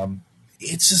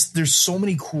 It's just, there's so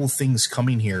many cool things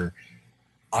coming here.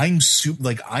 I'm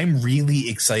really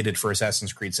excited for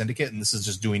Assassin's Creed Syndicate, and this is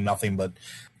just doing nothing but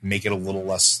make it a little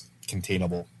less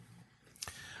containable.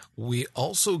 We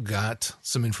also got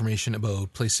some information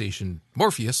about PlayStation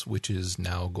Morpheus, which is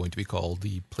now going to be called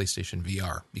the PlayStation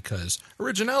VR, because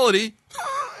originality,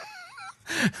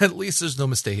 at least there's no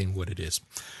mistaking what it is.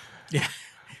 Yeah.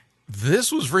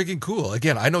 This was freaking cool.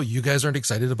 Again, I know you guys aren't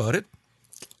excited about it.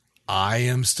 I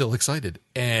am still excited.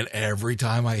 And every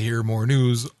time I hear more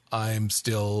news, I'm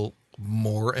still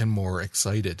more and more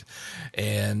excited.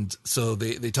 And so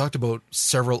they talked about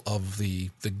several of the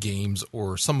games,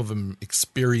 or some of them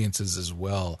experiences as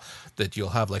well, that you'll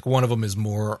have. Like one of them is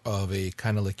more of a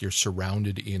kind of like you're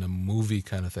surrounded in a movie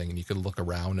kind of thing, and you can look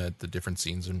around at the different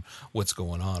scenes and what's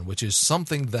going on, which is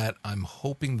something that I'm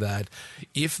hoping that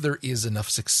if there is enough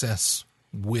success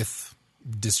with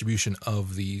distribution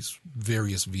of these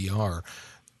various VR,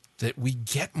 that we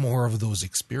get more of those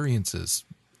experiences.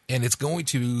 And it's going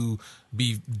to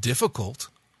be difficult,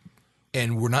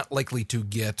 and we're not likely to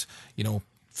get,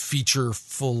 feature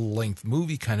full-length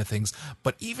movie kind of things,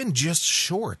 but even just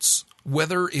shorts,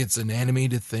 whether it's an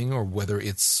animated thing or whether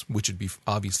it's, which would be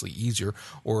obviously easier,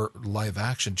 or live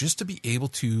action, just to be able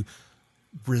to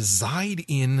reside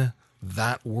in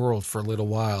that world for a little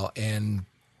while and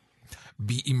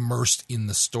be immersed in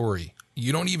the story.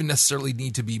 You don't even necessarily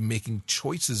need to be making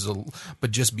choices,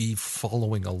 but just be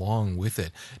following along with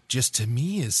it. Just to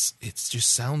me, it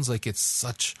just sounds like it's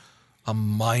such a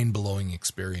mind-blowing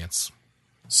experience.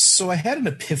 So I had an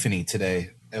epiphany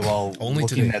today while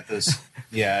looking at this.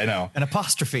 Yeah, I know. An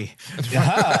apostrophe.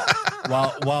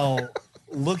 While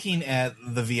looking at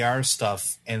the VR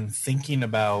stuff and thinking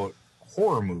about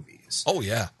horror movies. Oh,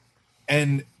 yeah.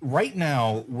 And right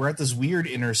now, we're at this weird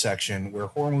intersection where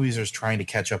horror movies are trying to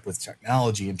catch up with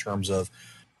technology in terms of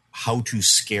how to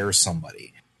scare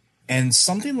somebody. And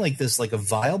something like this, like a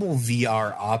viable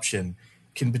VR option,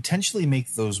 can potentially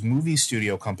make those movie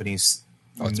studio companies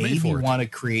maybe want to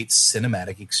create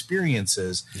cinematic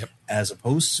experiences as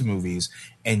opposed to movies,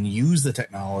 and use the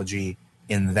technology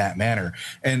in that manner.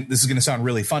 And this is going to sound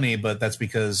really funny, but that's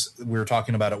because we were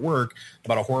talking about at work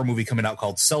about a horror movie coming out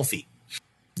called Selfie.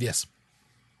 Yes.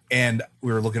 And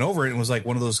we were looking over it, and it was like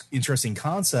one of those interesting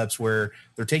concepts where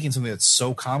they're taking something that's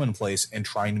so commonplace and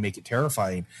trying to make it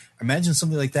terrifying. Imagine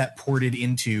something like that ported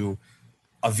into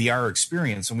a VR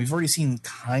experience. And we've already seen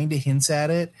kind of hints at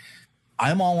it.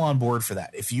 I'm all on board for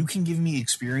that. If you can give me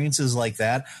experiences like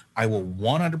that, I will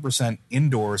 100%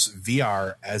 endorse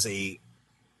VR as a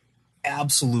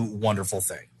absolute wonderful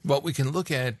thing. Well, we can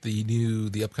look at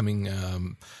the upcoming,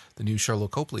 the new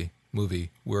Charlotte Copley movie,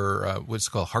 where what's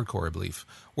it called, Hardcore, I believe,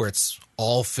 where it's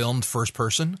all filmed first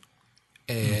person,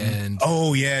 and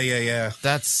oh yeah,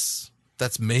 that's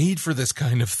made for this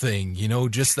kind of thing,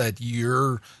 just that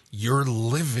you're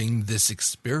living this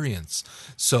experience.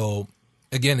 So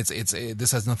again, it's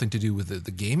this has nothing to do with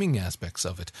the gaming aspects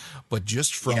of it, but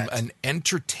just from an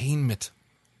entertainment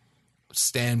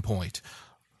standpoint.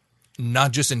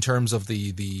 Not just in terms of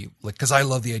the like, because I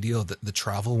love the idea of the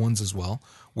travel ones as well,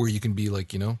 where you can be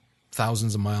like,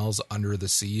 thousands of miles under the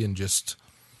sea and just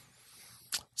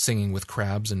singing with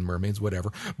crabs and mermaids,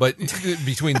 whatever. But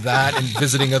between that and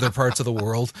visiting other parts of the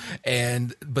world,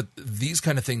 but these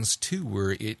kind of things too,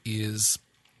 where it is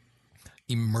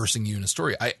immersing you in a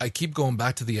story. I keep going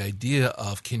back to the idea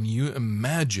of, can you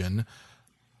imagine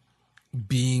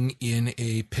being in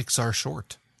a Pixar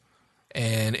short?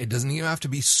 And it doesn't even have to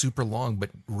be super long,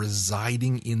 but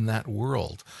residing in that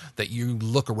world, that you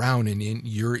look around and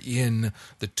you're in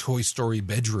the Toy Story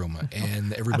bedroom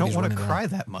and everybody's running around. I don't want to cry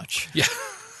that much. Yeah.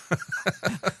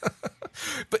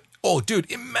 But, oh, dude,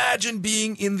 imagine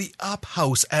being in the Up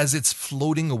House as it's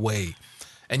floating away,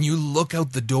 and you look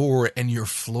out the door and you're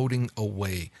floating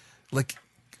away. Like,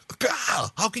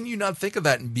 God, how can you not think of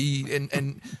that and be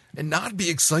and not be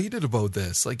excited about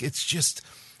this? Like, it's just...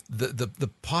 The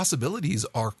possibilities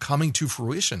are coming to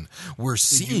fruition. We're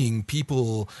seeing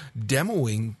people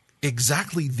demoing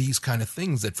exactly these kind of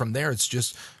things, that from there it's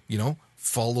just,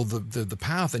 follow the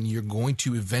path, and you're going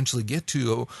to eventually get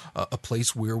to a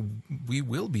place where we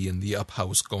will be in the Up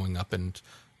House, going up and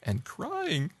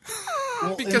crying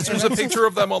because there's a picture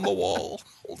of them on the wall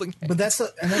holding hands. But that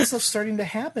stuff's starting to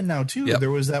happen now too. Yep.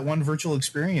 There was that one virtual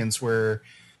experience where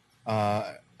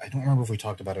I don't remember if we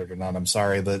talked about it or not. I'm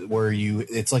sorry, but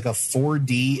it's like a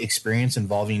 4D experience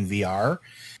involving VR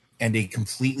and a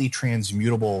completely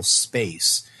transmutable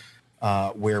space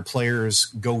where players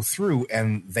go through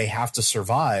and they have to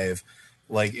survive.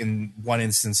 Like in one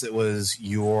instance, it was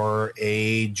you're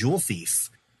a jewel thief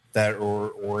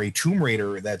or a tomb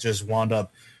raider that just wound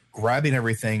up grabbing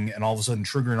everything and all of a sudden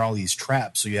triggering all these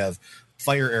traps. So you have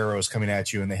fire arrows coming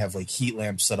at you, and they have like heat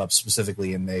lamps set up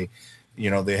specifically, and they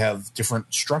have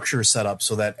different structures set up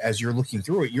so that as you're looking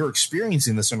through it, you're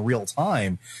experiencing this in real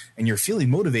time and you're feeling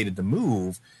motivated to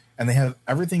move. And they have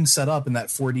everything set up in that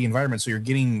 4D environment. So you're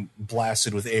getting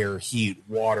blasted with air, heat,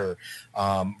 water,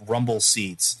 rumble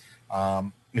seats.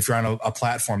 If you're on a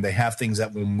platform, they have things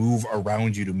that will move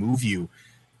around you to move you.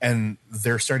 And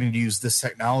they're starting to use this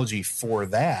technology for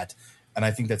that. And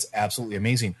I think that's absolutely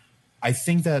amazing. I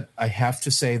think that I have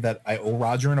to say that I owe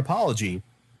Roger an apology,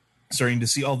 starting to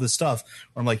see all this stuff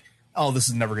where I'm like, oh, this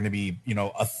is never going to be,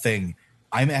 a thing.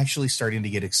 I'm actually starting to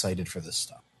get excited for this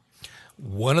stuff.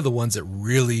 One of the ones that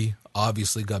really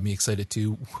obviously got me excited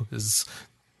too was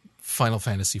Final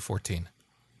Fantasy XIV.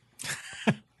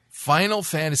 Final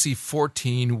Fantasy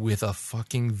XIV with a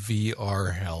fucking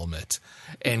VR helmet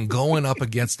and going up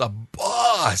against a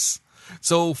boss.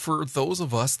 So for those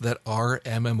of us that are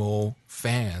MMO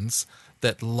fans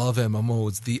that love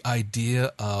MMOs, the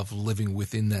idea of living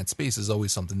within that space is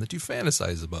always something that you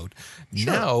fantasize about.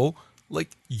 Sure. Now,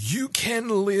 you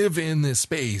can live in this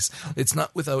space. It's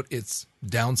not without its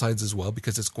downsides as well,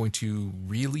 because it's going to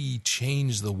really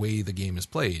change the way the game is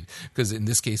played. Because in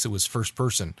this case, it was first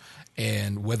person,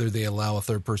 and whether they allow a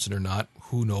third person or not,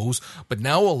 who knows? But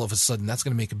now all of a sudden, that's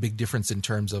going to make a big difference in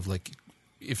terms of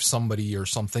if somebody or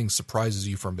something surprises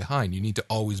you from behind, you need to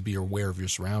always be aware of your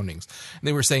surroundings. And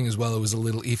they were saying as well, it was a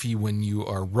little iffy when you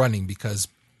are running because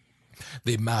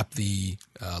they map the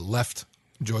left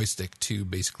joystick to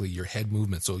basically your head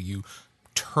movement. So you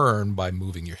turn by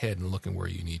moving your head and looking where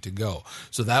you need to go.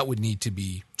 So that would need to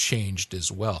be changed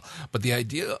as well. But the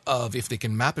idea of if they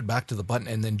can map it back to the button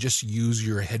and then just use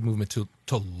your head movement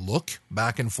to look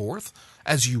back and forth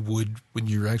as you would when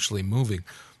you're actually moving,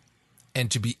 and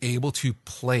to be able to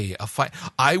play a fight,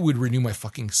 I would renew my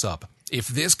fucking sub. If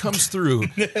this comes through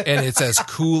and it's as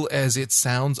cool as it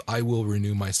sounds, I will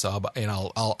renew my sub, and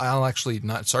I'll actually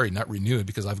not renew it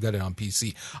because I've got it on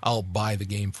PC. I'll buy the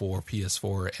game for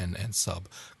PS4 and sub,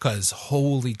 because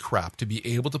holy crap, to be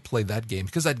able to play that game,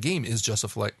 because that game is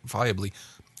justifiably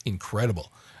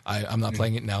incredible. I'm not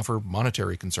playing it now for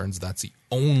monetary concerns. That's the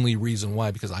only reason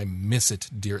why, because I miss it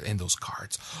dear. And those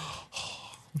cards.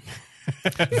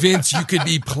 Vince, you could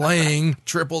be playing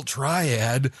Triple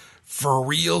Triad for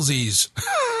realsies.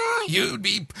 You'd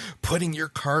be putting your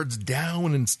cards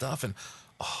down and stuff. And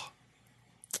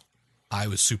I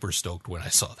was super stoked when I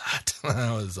saw that.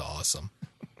 That was awesome.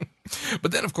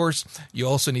 But then, of course, you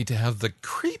also need to have the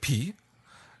creepy.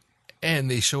 And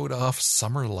they showed off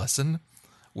Summer Lesson,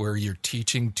 where you're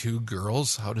teaching two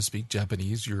girls how to speak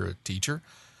Japanese. You're a teacher.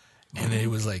 And it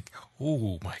was like,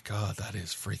 oh my God, that is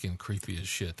freaking creepy as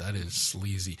shit. That is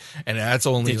sleazy. And that's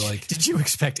only Did you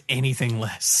expect anything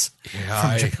less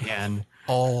from Japan?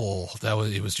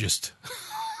 It was just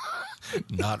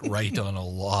not right on a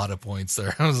lot of points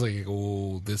there. I was like,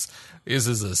 oh, this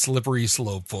is a slippery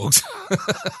slope, folks.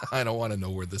 I don't want to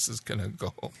know where this is going to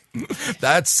go.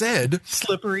 That said.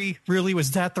 Slippery? Really?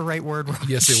 Was that the right word?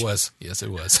 Yes, it was. Yes,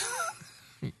 it was.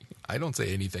 I don't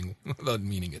say anything without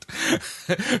meaning it.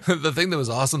 The thing that was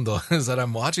awesome, though, is that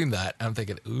I'm watching that and I'm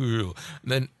thinking, ooh.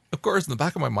 And then, of course, in the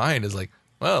back of my mind is like,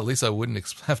 well, at least I wouldn't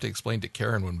have to explain to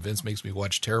Karen when Vince makes me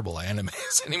watch terrible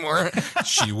animes anymore.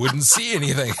 She wouldn't see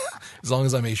anything. As long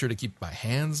as I make sure to keep my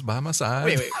hands by my side.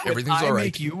 Wait, everything's all right.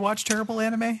 Make you watch terrible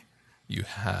anime? You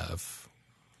have.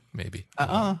 Maybe.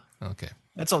 Okay.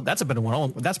 That's been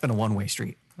a one-way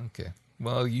street. Okay.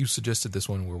 Well, you suggested this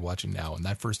one we're watching now, and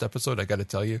that first episode, I got to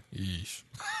tell you, yeesh.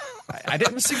 I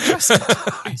didn't suggest it.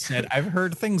 I said I've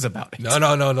heard things about it. No.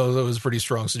 That was a pretty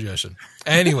strong suggestion.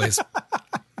 Anyways,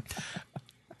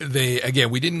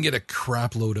 we didn't get a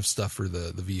crap load of stuff for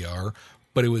the VR,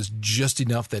 but it was just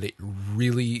enough that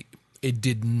it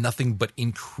did nothing but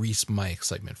increase my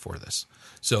excitement for this.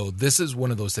 So this is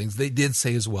one of those things. They did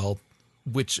say as well,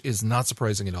 which is not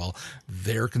surprising at all,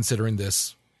 they're considering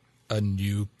this a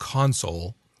new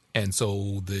console, and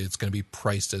so it's going to be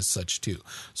priced as such too.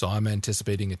 So I'm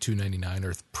anticipating a $299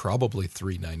 or probably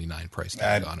 $399 price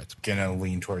tag on it. Gonna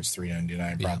lean towards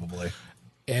 $399 probably.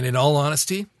 And in all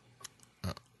honesty,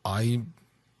 the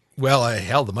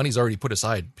money's already put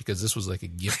aside because this was like a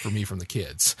gift for me from the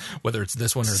kids. Whether it's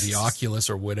this one or the Oculus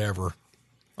or whatever,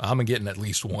 I'm getting at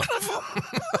least one of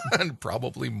them, and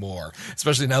probably more.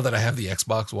 Especially now that I have the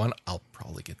Xbox One, I'll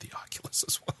probably get the Oculus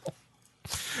as well.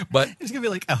 But it's gonna be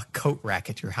like a coat rack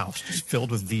at your house, just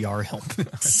filled with VR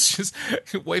helmets. Just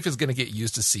wife is gonna get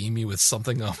used to seeing me with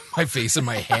something on my face and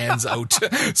my hands out,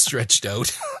 stretched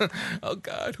out. Oh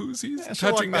God, who's he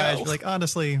touching now? Like,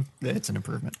 honestly, it's an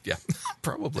improvement. Yeah,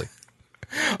 probably.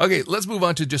 Okay, let's move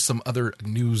on to just some other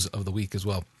news of the week as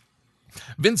well.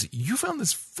 Vince, you found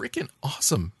this freaking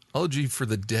awesome Elegy for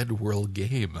the Dead World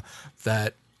game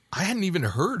that I hadn't even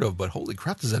heard of, but holy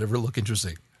crap, does that ever look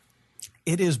interesting?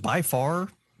 It is by far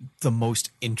the most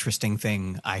interesting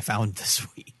thing I found this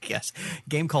week. Yes. A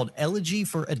game called Elegy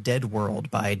for a Dead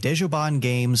World by Dejoban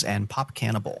Games and Pop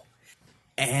Cannibal.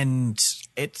 And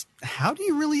how do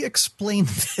you really explain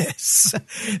this?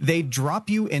 They drop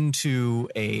you into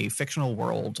a fictional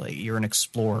world. You're an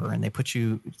explorer, and they put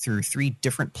you through 3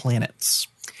 different planets.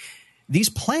 These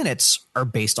planets are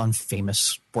based on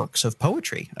famous works of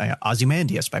poetry.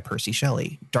 Ozymandias by Percy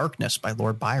Shelley, Darkness by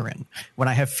Lord Byron, When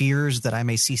I Have Fears That I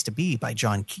May Cease to Be by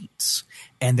John Keats.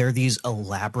 And they're these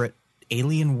elaborate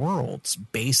alien worlds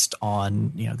based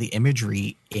on, the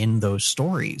imagery in those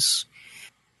stories.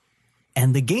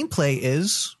 And the gameplay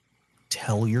is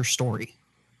tell your story.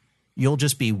 You'll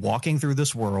just be walking through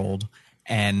this world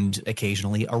and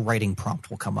occasionally a writing prompt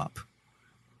will come up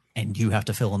and you have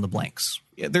to fill in the blanks.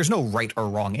 There's no right or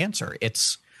wrong answer.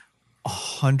 It's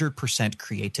 100%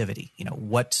 creativity.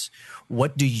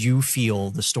 What do you feel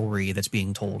the story that's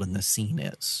being told in this scene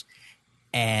is?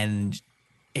 And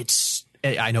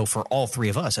I know for all three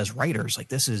of us as writers,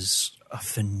 this is a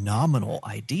phenomenal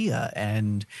idea.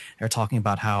 And they're talking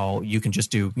about how you can just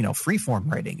do, free form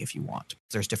writing if you want.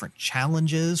 There's different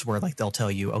challenges where they'll tell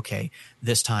you, okay,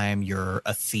 this time you're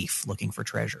a thief looking for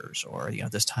treasures, or,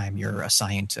 this time you're a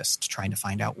scientist trying to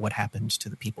find out what happened to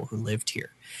the people who lived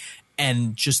here.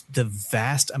 And just the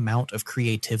vast amount of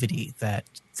creativity that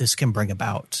this can bring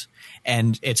about.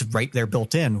 And it's right there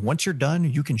built in. Once you're done,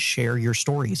 you can share your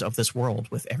stories of this world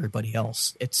with everybody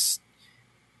else.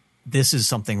 This is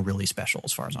something really special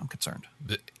as far as I'm concerned.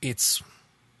 It's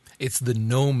the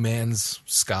No Man's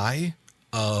Sky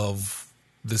of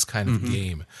this kind of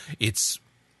game. It's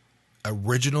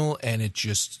original, and it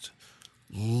just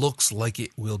looks like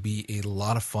it will be a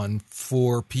lot of fun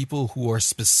for people who are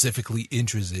specifically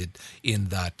interested in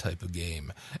that type of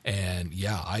game. And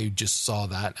yeah, I just saw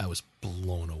that. I was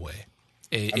blown away.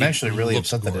 I'm actually really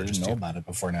upset that I didn't know about it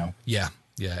before now. Yeah.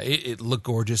 Yeah, it looked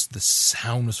gorgeous. The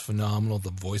sound was phenomenal. The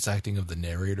voice acting of the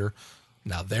narrator.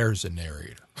 Now there's a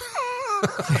narrator.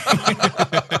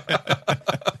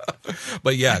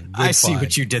 But yeah, I see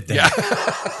what you did there.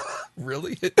 Yeah.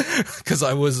 Really? Because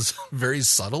I was very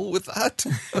subtle with that.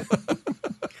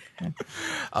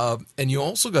 And you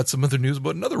also got some other news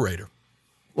about another writer.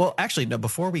 Well, actually, no,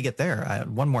 before we get there,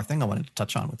 one more thing I wanted to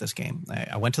touch on with this game.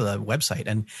 I went to the website,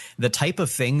 and the type of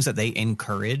things that they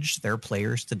encourage their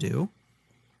players to do: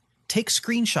 take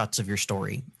screenshots of your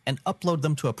story and upload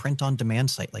them to a print-on-demand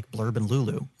site like Blurb and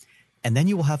Lulu, and then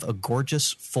you will have a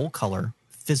gorgeous, full-color,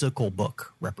 physical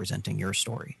book representing your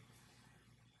story.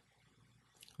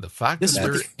 The fact this that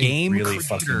is what game really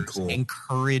creators cool.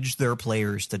 encourage their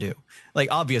players to do.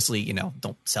 Obviously,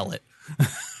 don't sell it.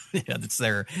 It's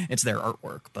their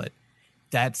artwork, but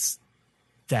that's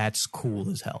cool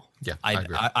as hell. Yeah, I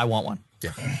agree. I want one.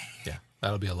 Yeah,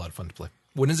 that'll be a lot of fun to play.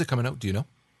 When is it coming out? Do you know?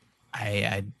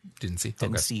 I didn't see.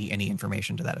 Didn't see any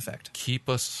information to that effect. Keep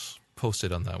us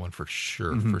posted on that one for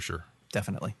sure. For sure,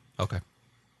 definitely. Okay,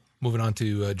 moving on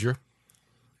to Drew.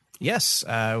 Yes.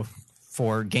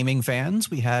 For gaming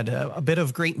fans, we had a bit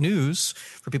of great news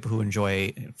for people who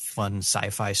enjoy fun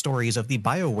sci-fi stories of the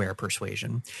BioWare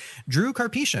persuasion. Drew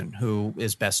Karpyshyn, who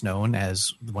is best known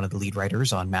as one of the lead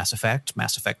writers on Mass Effect,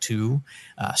 Mass Effect 2,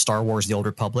 Star Wars The Old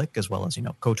Republic, as well as,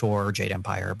 KOTOR, Jade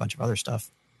Empire, a bunch of other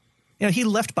stuff. He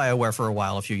left BioWare for a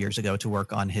while a few years ago to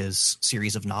work on his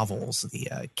series of novels, the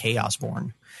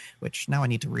Chaosborn, which now I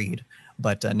need to read.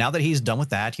 But now that he's done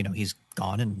with that, he's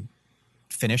gone and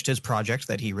finished his project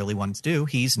that he really wanted to do.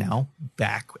 He's now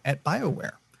back at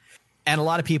BioWare. And a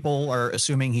lot of people are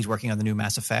assuming he's working on the new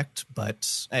Mass Effect.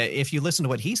 But if you listen to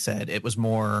what he said, it was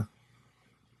more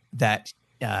that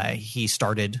he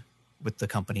started with the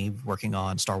company working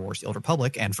on Star Wars The Old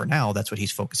Republic. And for now, that's what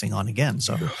he's focusing on again.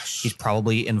 So he's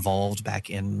probably involved back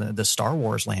in the Star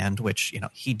Wars land, which,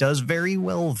 he does very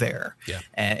well there. Yeah.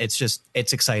 And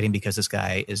it's exciting because this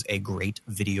guy is a great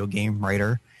video game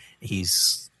writer.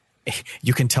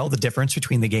 You can tell the difference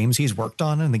between the games he's worked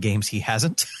on and the games he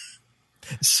hasn't.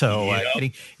 So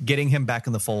getting him back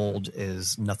in the fold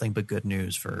is nothing but good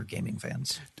news for gaming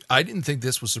fans. I didn't think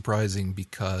this was surprising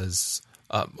because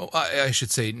I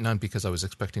should say not because I was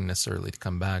expecting necessarily to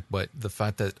come back, but the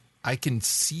fact that I can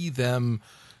see them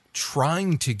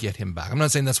trying to get him back. I'm not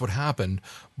saying that's what happened,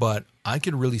 but I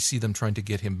can really see them trying to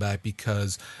get him back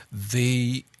because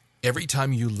every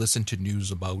time you listen to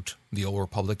news about the Old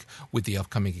Republic with the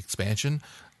upcoming expansion,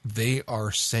 they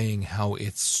are saying how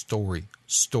it's story.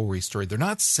 They're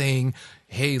not saying,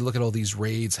 hey, look at all these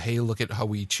raids. Hey, look at how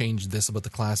we changed this about the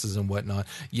classes and whatnot.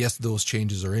 Yes, those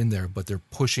changes are in there, but they're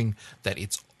pushing that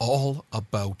it's all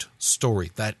about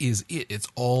story. That is it. It's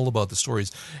all about the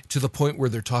stories, to the point where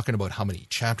they're talking about how many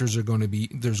chapters there's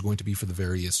going to be for the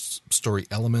various story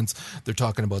elements. They're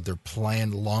talking about their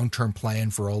long-term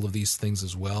plan for all of these things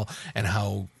as well. And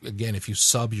how, again, if you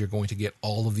sub, you're going to get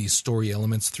all of these story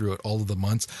elements throughout all of the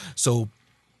months. So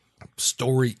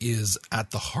story is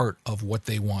at the heart of what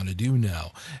they want to do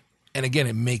now. And again,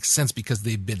 it makes sense because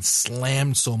they've been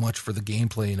slammed so much for the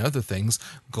gameplay and other things.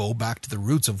 Go back to the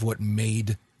roots of what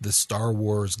made the Star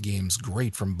Wars games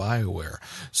great from BioWare.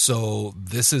 So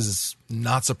this is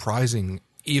not surprising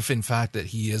if in fact that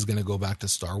he is going to go back to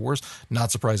Star Wars.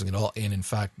 Not surprising at all. And in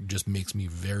fact, just makes me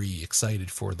very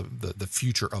excited for the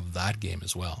future of that game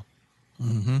as well.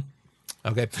 Mm-hmm.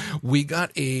 Okay, we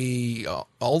got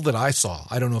all that I saw.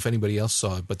 I don't know if anybody else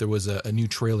saw it, but there was a new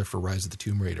trailer for Rise of the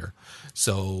Tomb Raider.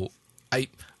 So I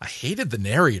hated the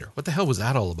narrator. What the hell was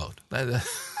that all about? That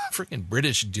freaking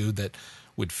British dude that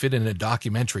would fit in a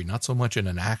documentary, not so much in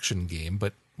an action game,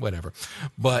 but whatever.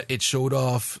 But it showed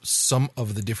off some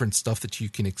of the different stuff that you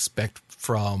can expect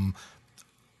from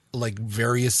like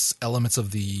various elements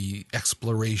of the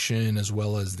exploration, as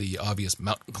well as the obvious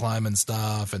mountain climbing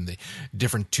stuff and the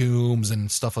different tombs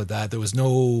and stuff like that. There was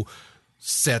no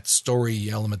set story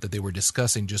element that they were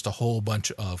discussing, just a whole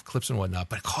bunch of clips and whatnot.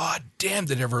 But god damn,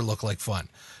 did it ever look like fun.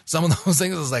 Some of those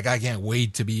things was like, I can't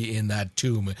wait to be in that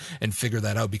tomb and figure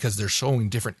that out, because they're showing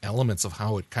different elements of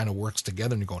how it kind of works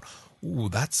together. And you're going, ooh,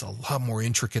 that's a lot more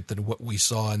intricate than what we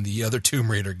saw in the other Tomb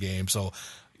Raider game. So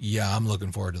yeah, I'm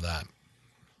looking forward to that.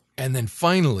 And then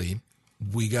finally,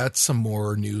 we got some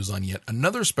more news on yet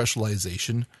another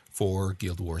specialization for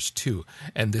Guild Wars 2.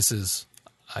 And this is,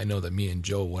 I know that me and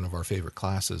Joe, one of our favorite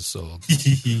classes, so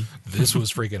this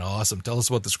was freaking awesome. Tell us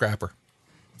about the Scrapper.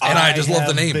 And I just love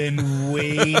the name. I've been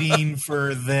waiting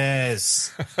for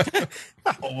this.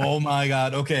 Oh my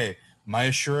god. Okay. My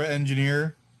Ashura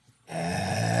engineer.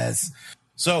 Yes.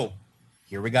 So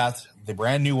here we got the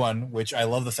brand new one, which I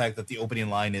love the fact that the opening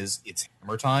line is "It's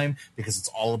hammer time," because it's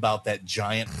all about that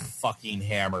giant fucking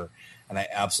hammer. And I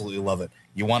absolutely love it.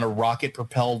 You want a rocket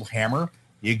propelled hammer?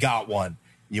 You got one.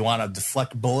 You want to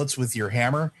deflect bullets with your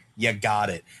hammer? You got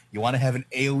it. You want to have an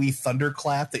AoE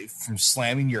thunderclap from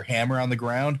slamming your hammer on the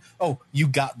ground? Oh, you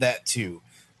got that too.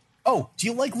 Oh, do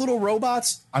you like little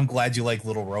robots? I'm glad you like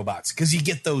little robots, because you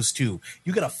get those too.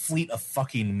 You got a fleet of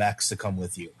fucking mechs to come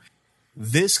with you.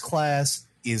 This class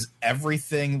is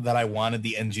everything that I wanted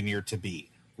the engineer to be.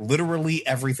 Literally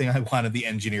everything I wanted the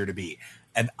engineer to be.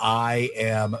 And I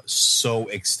am so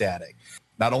ecstatic.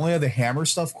 Not only are the hammer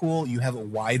stuff cool, you have a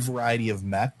wide variety of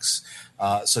mechs,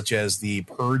 such as the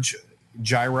Purge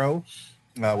Gyro,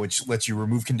 which lets you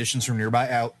remove conditions from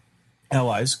nearby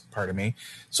allies,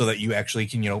 so that you actually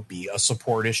can, be a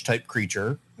supportish type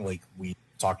creature, like we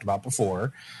talked about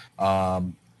before.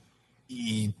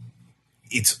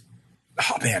 It's,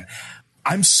 oh man,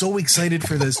 I'm so excited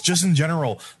for this, just in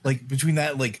general. Like, between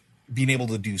that, like, being able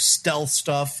to do stealth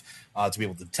stuff, to be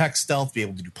able to detect stealth, be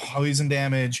able to do poison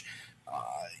damage,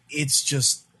 it's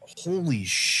just, holy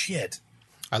shit.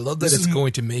 I love that it's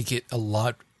going to make it a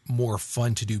lot more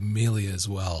fun to do melee as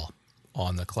well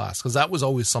on the class, because that was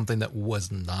always something that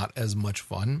was not as much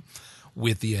fun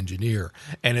with the engineer.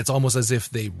 And it's almost as if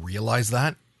they realized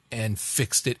that and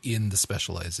fixed it in the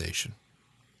specialization.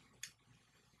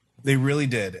 They really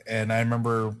did. And I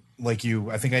remember, like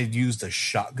you, I think I used a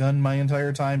shotgun my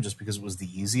entire time just because it was the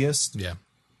easiest. Yeah.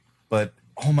 But,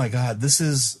 oh my God,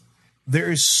 there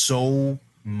is so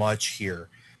much here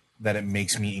that it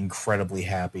makes me incredibly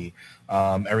happy.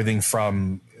 Everything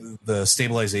from the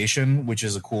stabilization, which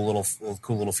is a cool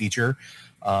little feature,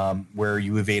 where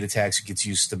you evade attacks, it gets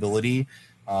you stability.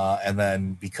 And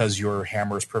then because your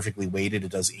hammer is perfectly weighted,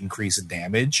 it does increase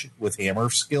damage with hammer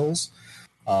skills.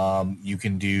 You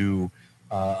can do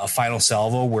a final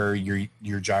salvo where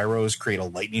your gyros create a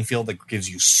lightning field that gives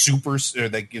you super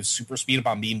speed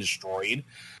upon being destroyed.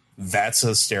 That's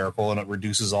hysterical, and it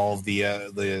reduces all of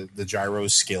the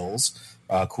gyro's skills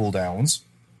cooldowns.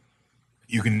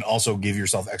 You can also give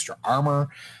yourself extra armor.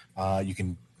 You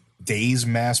can daze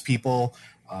mass people.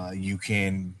 You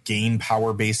can gain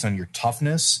power based on your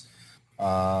toughness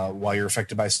while you're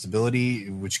affected by stability,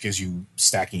 which gives you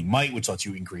stacking might, which lets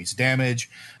you increase damage.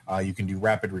 You can do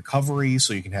rapid recovery,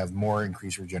 so you can have more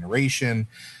increased regeneration.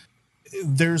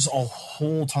 There's a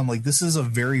whole ton. Like, this is a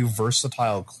very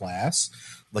versatile class.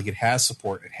 Like, it has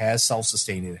support, it has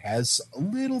self-sustain, it has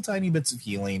little tiny bits of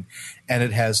healing, and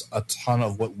it has a ton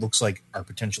of what looks like are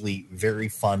potentially very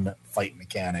fun fight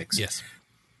mechanics. Yes.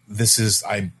 This is,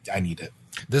 I need it.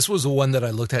 This was the one that I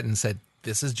looked at and said,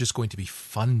 this is just going to be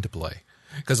fun to play.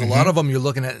 Because a lot of them you're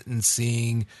looking at and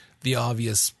seeing the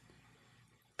obvious,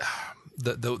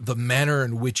 the manner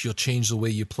in which you'll change the way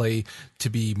you play to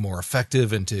be more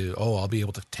effective and to, I'll be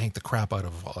able to tank the crap out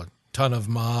of a ton of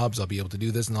mobs. I'll be able to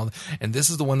do this and all that. And this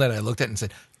is the one that I looked at and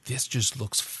said, this just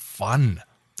looks fun.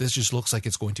 This just looks like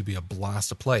it's going to be a blast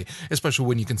to play, especially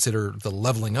when you consider the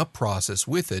leveling up process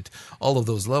with it. All of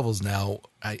those levels now,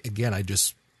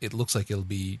 it looks like it'll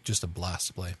be just a blast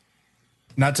to play.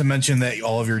 Not to mention that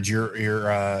all of your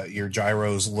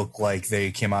gyros look like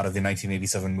they came out of the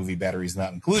 1987 movie Batteries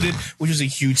Not Included, which is a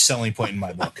huge selling point in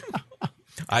my book.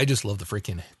 I just love the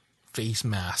freaking face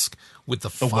mask with the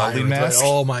fire. welding mask?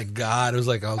 Oh my God. I was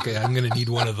like, okay, I'm going to need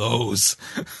one of those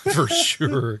for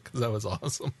sure. Cause that was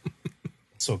awesome.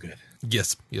 So good.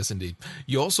 Yes, indeed.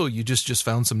 You just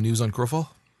found some news on Crowfall?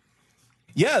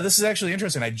 Yeah, this is actually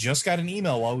interesting. I just got an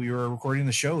email while we were recording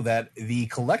the show that the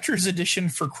collector's edition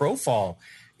for Crowfall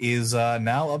is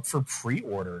now up for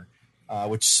pre-order,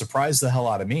 which surprised the hell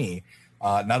out of me.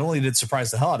 Not only did it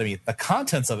surprise the hell out of me, the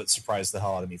contents of it surprised the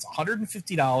hell out of me. It's a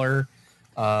 $150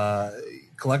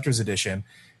 collector's edition.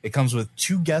 It comes with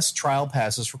 2 guest trial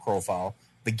passes for Crowfall,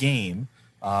 the game,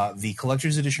 the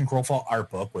collector's edition Crowfall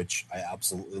art book, which I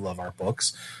absolutely love art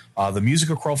books, the Music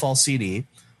of Crowfall CD,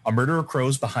 a Murder of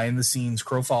Crows behind-the-scenes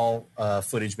Crowfall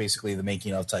footage, basically the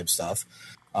making of type stuff,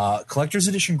 collector's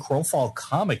edition Crowfall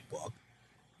comic book,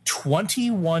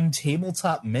 21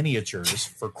 tabletop miniatures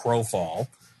for Crowfall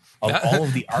of all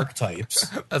of the archetypes.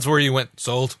 That's where you went,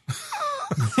 sold.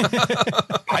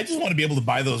 I just want to be able to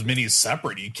buy those minis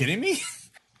separate. Are you kidding me?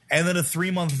 And then a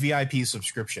 3-month VIP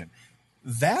subscription.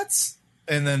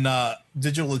 And then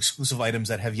digital exclusive items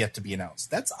that have yet to be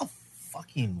announced. That's a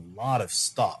fucking lot of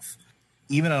stuff,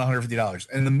 even at $150.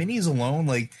 And the minis alone,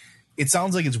 like, it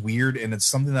sounds like it's weird, and it's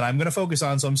something that I'm going to focus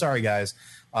on. So I'm sorry, guys.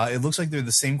 It looks like they're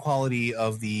the same quality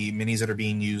of the minis that are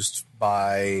being used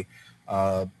by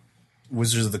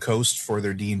Wizards of the Coast for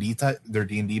their D&D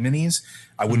minis.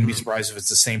 I wouldn't be surprised if it's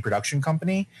the same production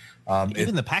company.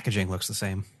 Even the packaging looks the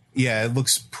same. Yeah, it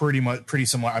looks pretty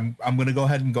similar. I'm going to go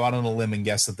ahead and go out on a limb and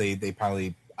guess that they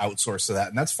probably outsource to that,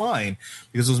 and that's fine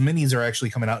because those minis are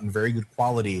actually coming out in very good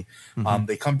quality.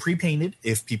 They come pre-painted.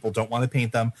 If people don't want to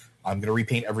paint them, I'm going to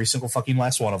repaint every single fucking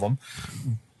last one of them.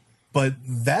 But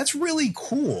that's really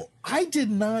cool. I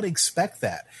did not expect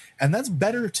that, and that's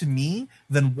better to me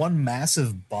than one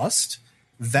massive bust.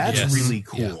 That's really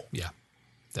cool. Yeah,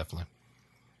 definitely.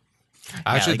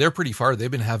 Actually, they're pretty far.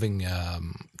 They've been having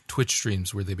Twitch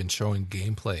streams where they've been showing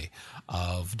gameplay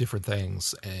of different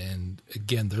things. And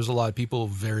again, there's a lot of people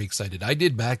very excited. I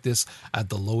did back this at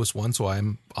the lowest one, so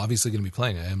I'm obviously going to be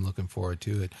playing. I am looking forward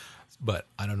to it, but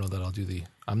I don't know that I'll do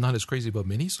I'm not as crazy about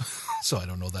minis, so I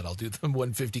don't know that I'll do the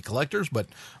 150 collectors, but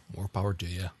more power to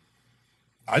you.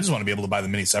 I just want to be able to buy the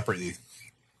minis separately.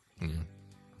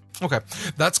 Okay,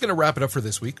 that's going to wrap it up for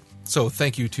this week. So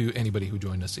thank you to anybody who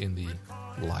joined us in the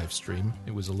live stream.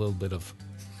 It was a little bit of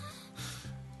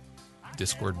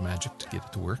Discord magic to get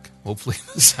it to work. Hopefully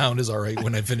the sound is all right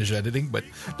when I finish editing, but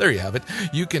there you have it.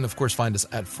 You can, of course, find us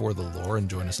at For the Lore and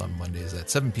join us on Mondays at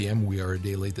 7 p.m. We are a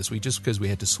day late this week just because we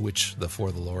had to switch the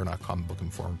For the Lore, not Comic Book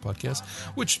Informer podcast,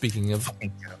 which, speaking of,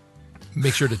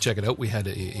 make sure to check it out. We had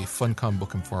a fun Comic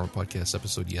Book Informer podcast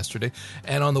episode yesterday,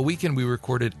 and on the weekend we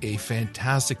recorded a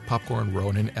fantastic Popcorn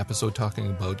Ronin episode talking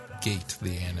about Gate,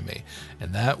 the anime,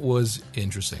 and that was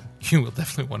interesting. You will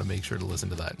definitely want to make sure to listen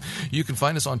to that. You can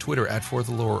find us on Twitter at For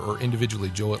the Lore, or individually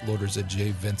Joe at Loaders at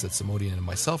J, Vince at Simodian, and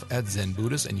myself at Zen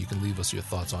Buddhist, and you can leave us your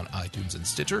thoughts on iTunes and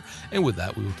Stitcher. And with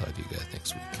that, we will talk to you guys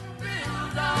next week.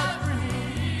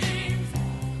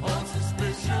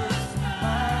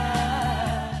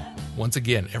 Once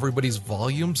again, everybody's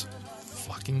volumes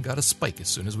fucking got a spike as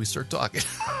soon as we start talking.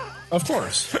 Of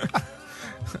course.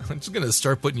 I'm just going to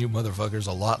start putting you motherfuckers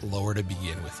a lot lower to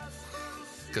begin with.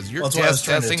 Because you're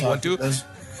testing one, two. That's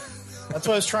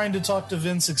why I was trying to talk to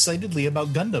Vince excitedly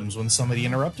about Gundams when somebody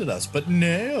interrupted us, but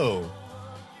no.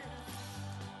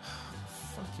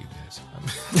 Fuck you guys.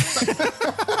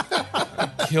 I'm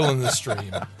killing the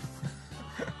stream.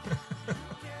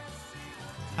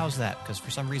 How's that? Because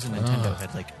for some reason Nintendo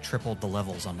had like tripled the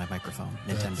levels on my microphone.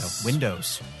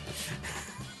 Windows.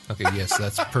 Okay, yes,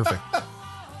 that's perfect.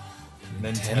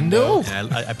 Nintendo? Yeah,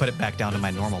 I put it back down to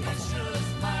my normal level.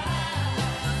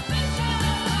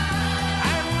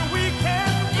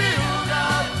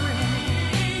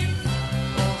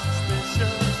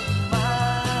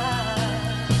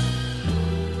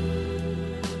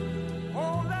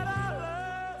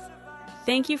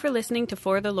 Thank you for listening to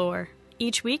For the Lore.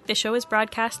 Each week, the show is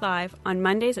broadcast live on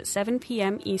Mondays at 7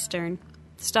 p.m. Eastern.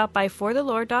 Stop by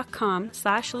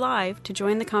forthelore.com/live to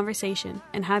join the conversation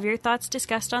and have your thoughts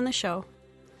discussed on the show.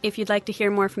 If you'd like to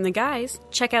hear more from the guys,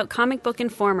 check out Comic Book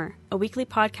Informer, a weekly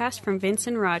podcast from Vince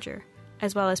and Roger,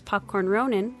 as well as Popcorn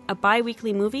Ronin, a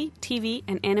bi-weekly movie, TV,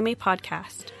 and anime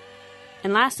podcast.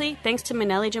 And lastly, thanks to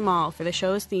Manelli Jamal for the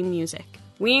show's theme music.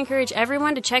 We encourage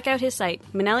everyone to check out his site,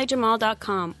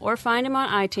 manellijamal.com, or find him on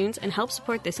iTunes and help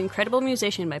support this incredible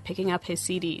musician by picking up his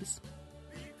CDs.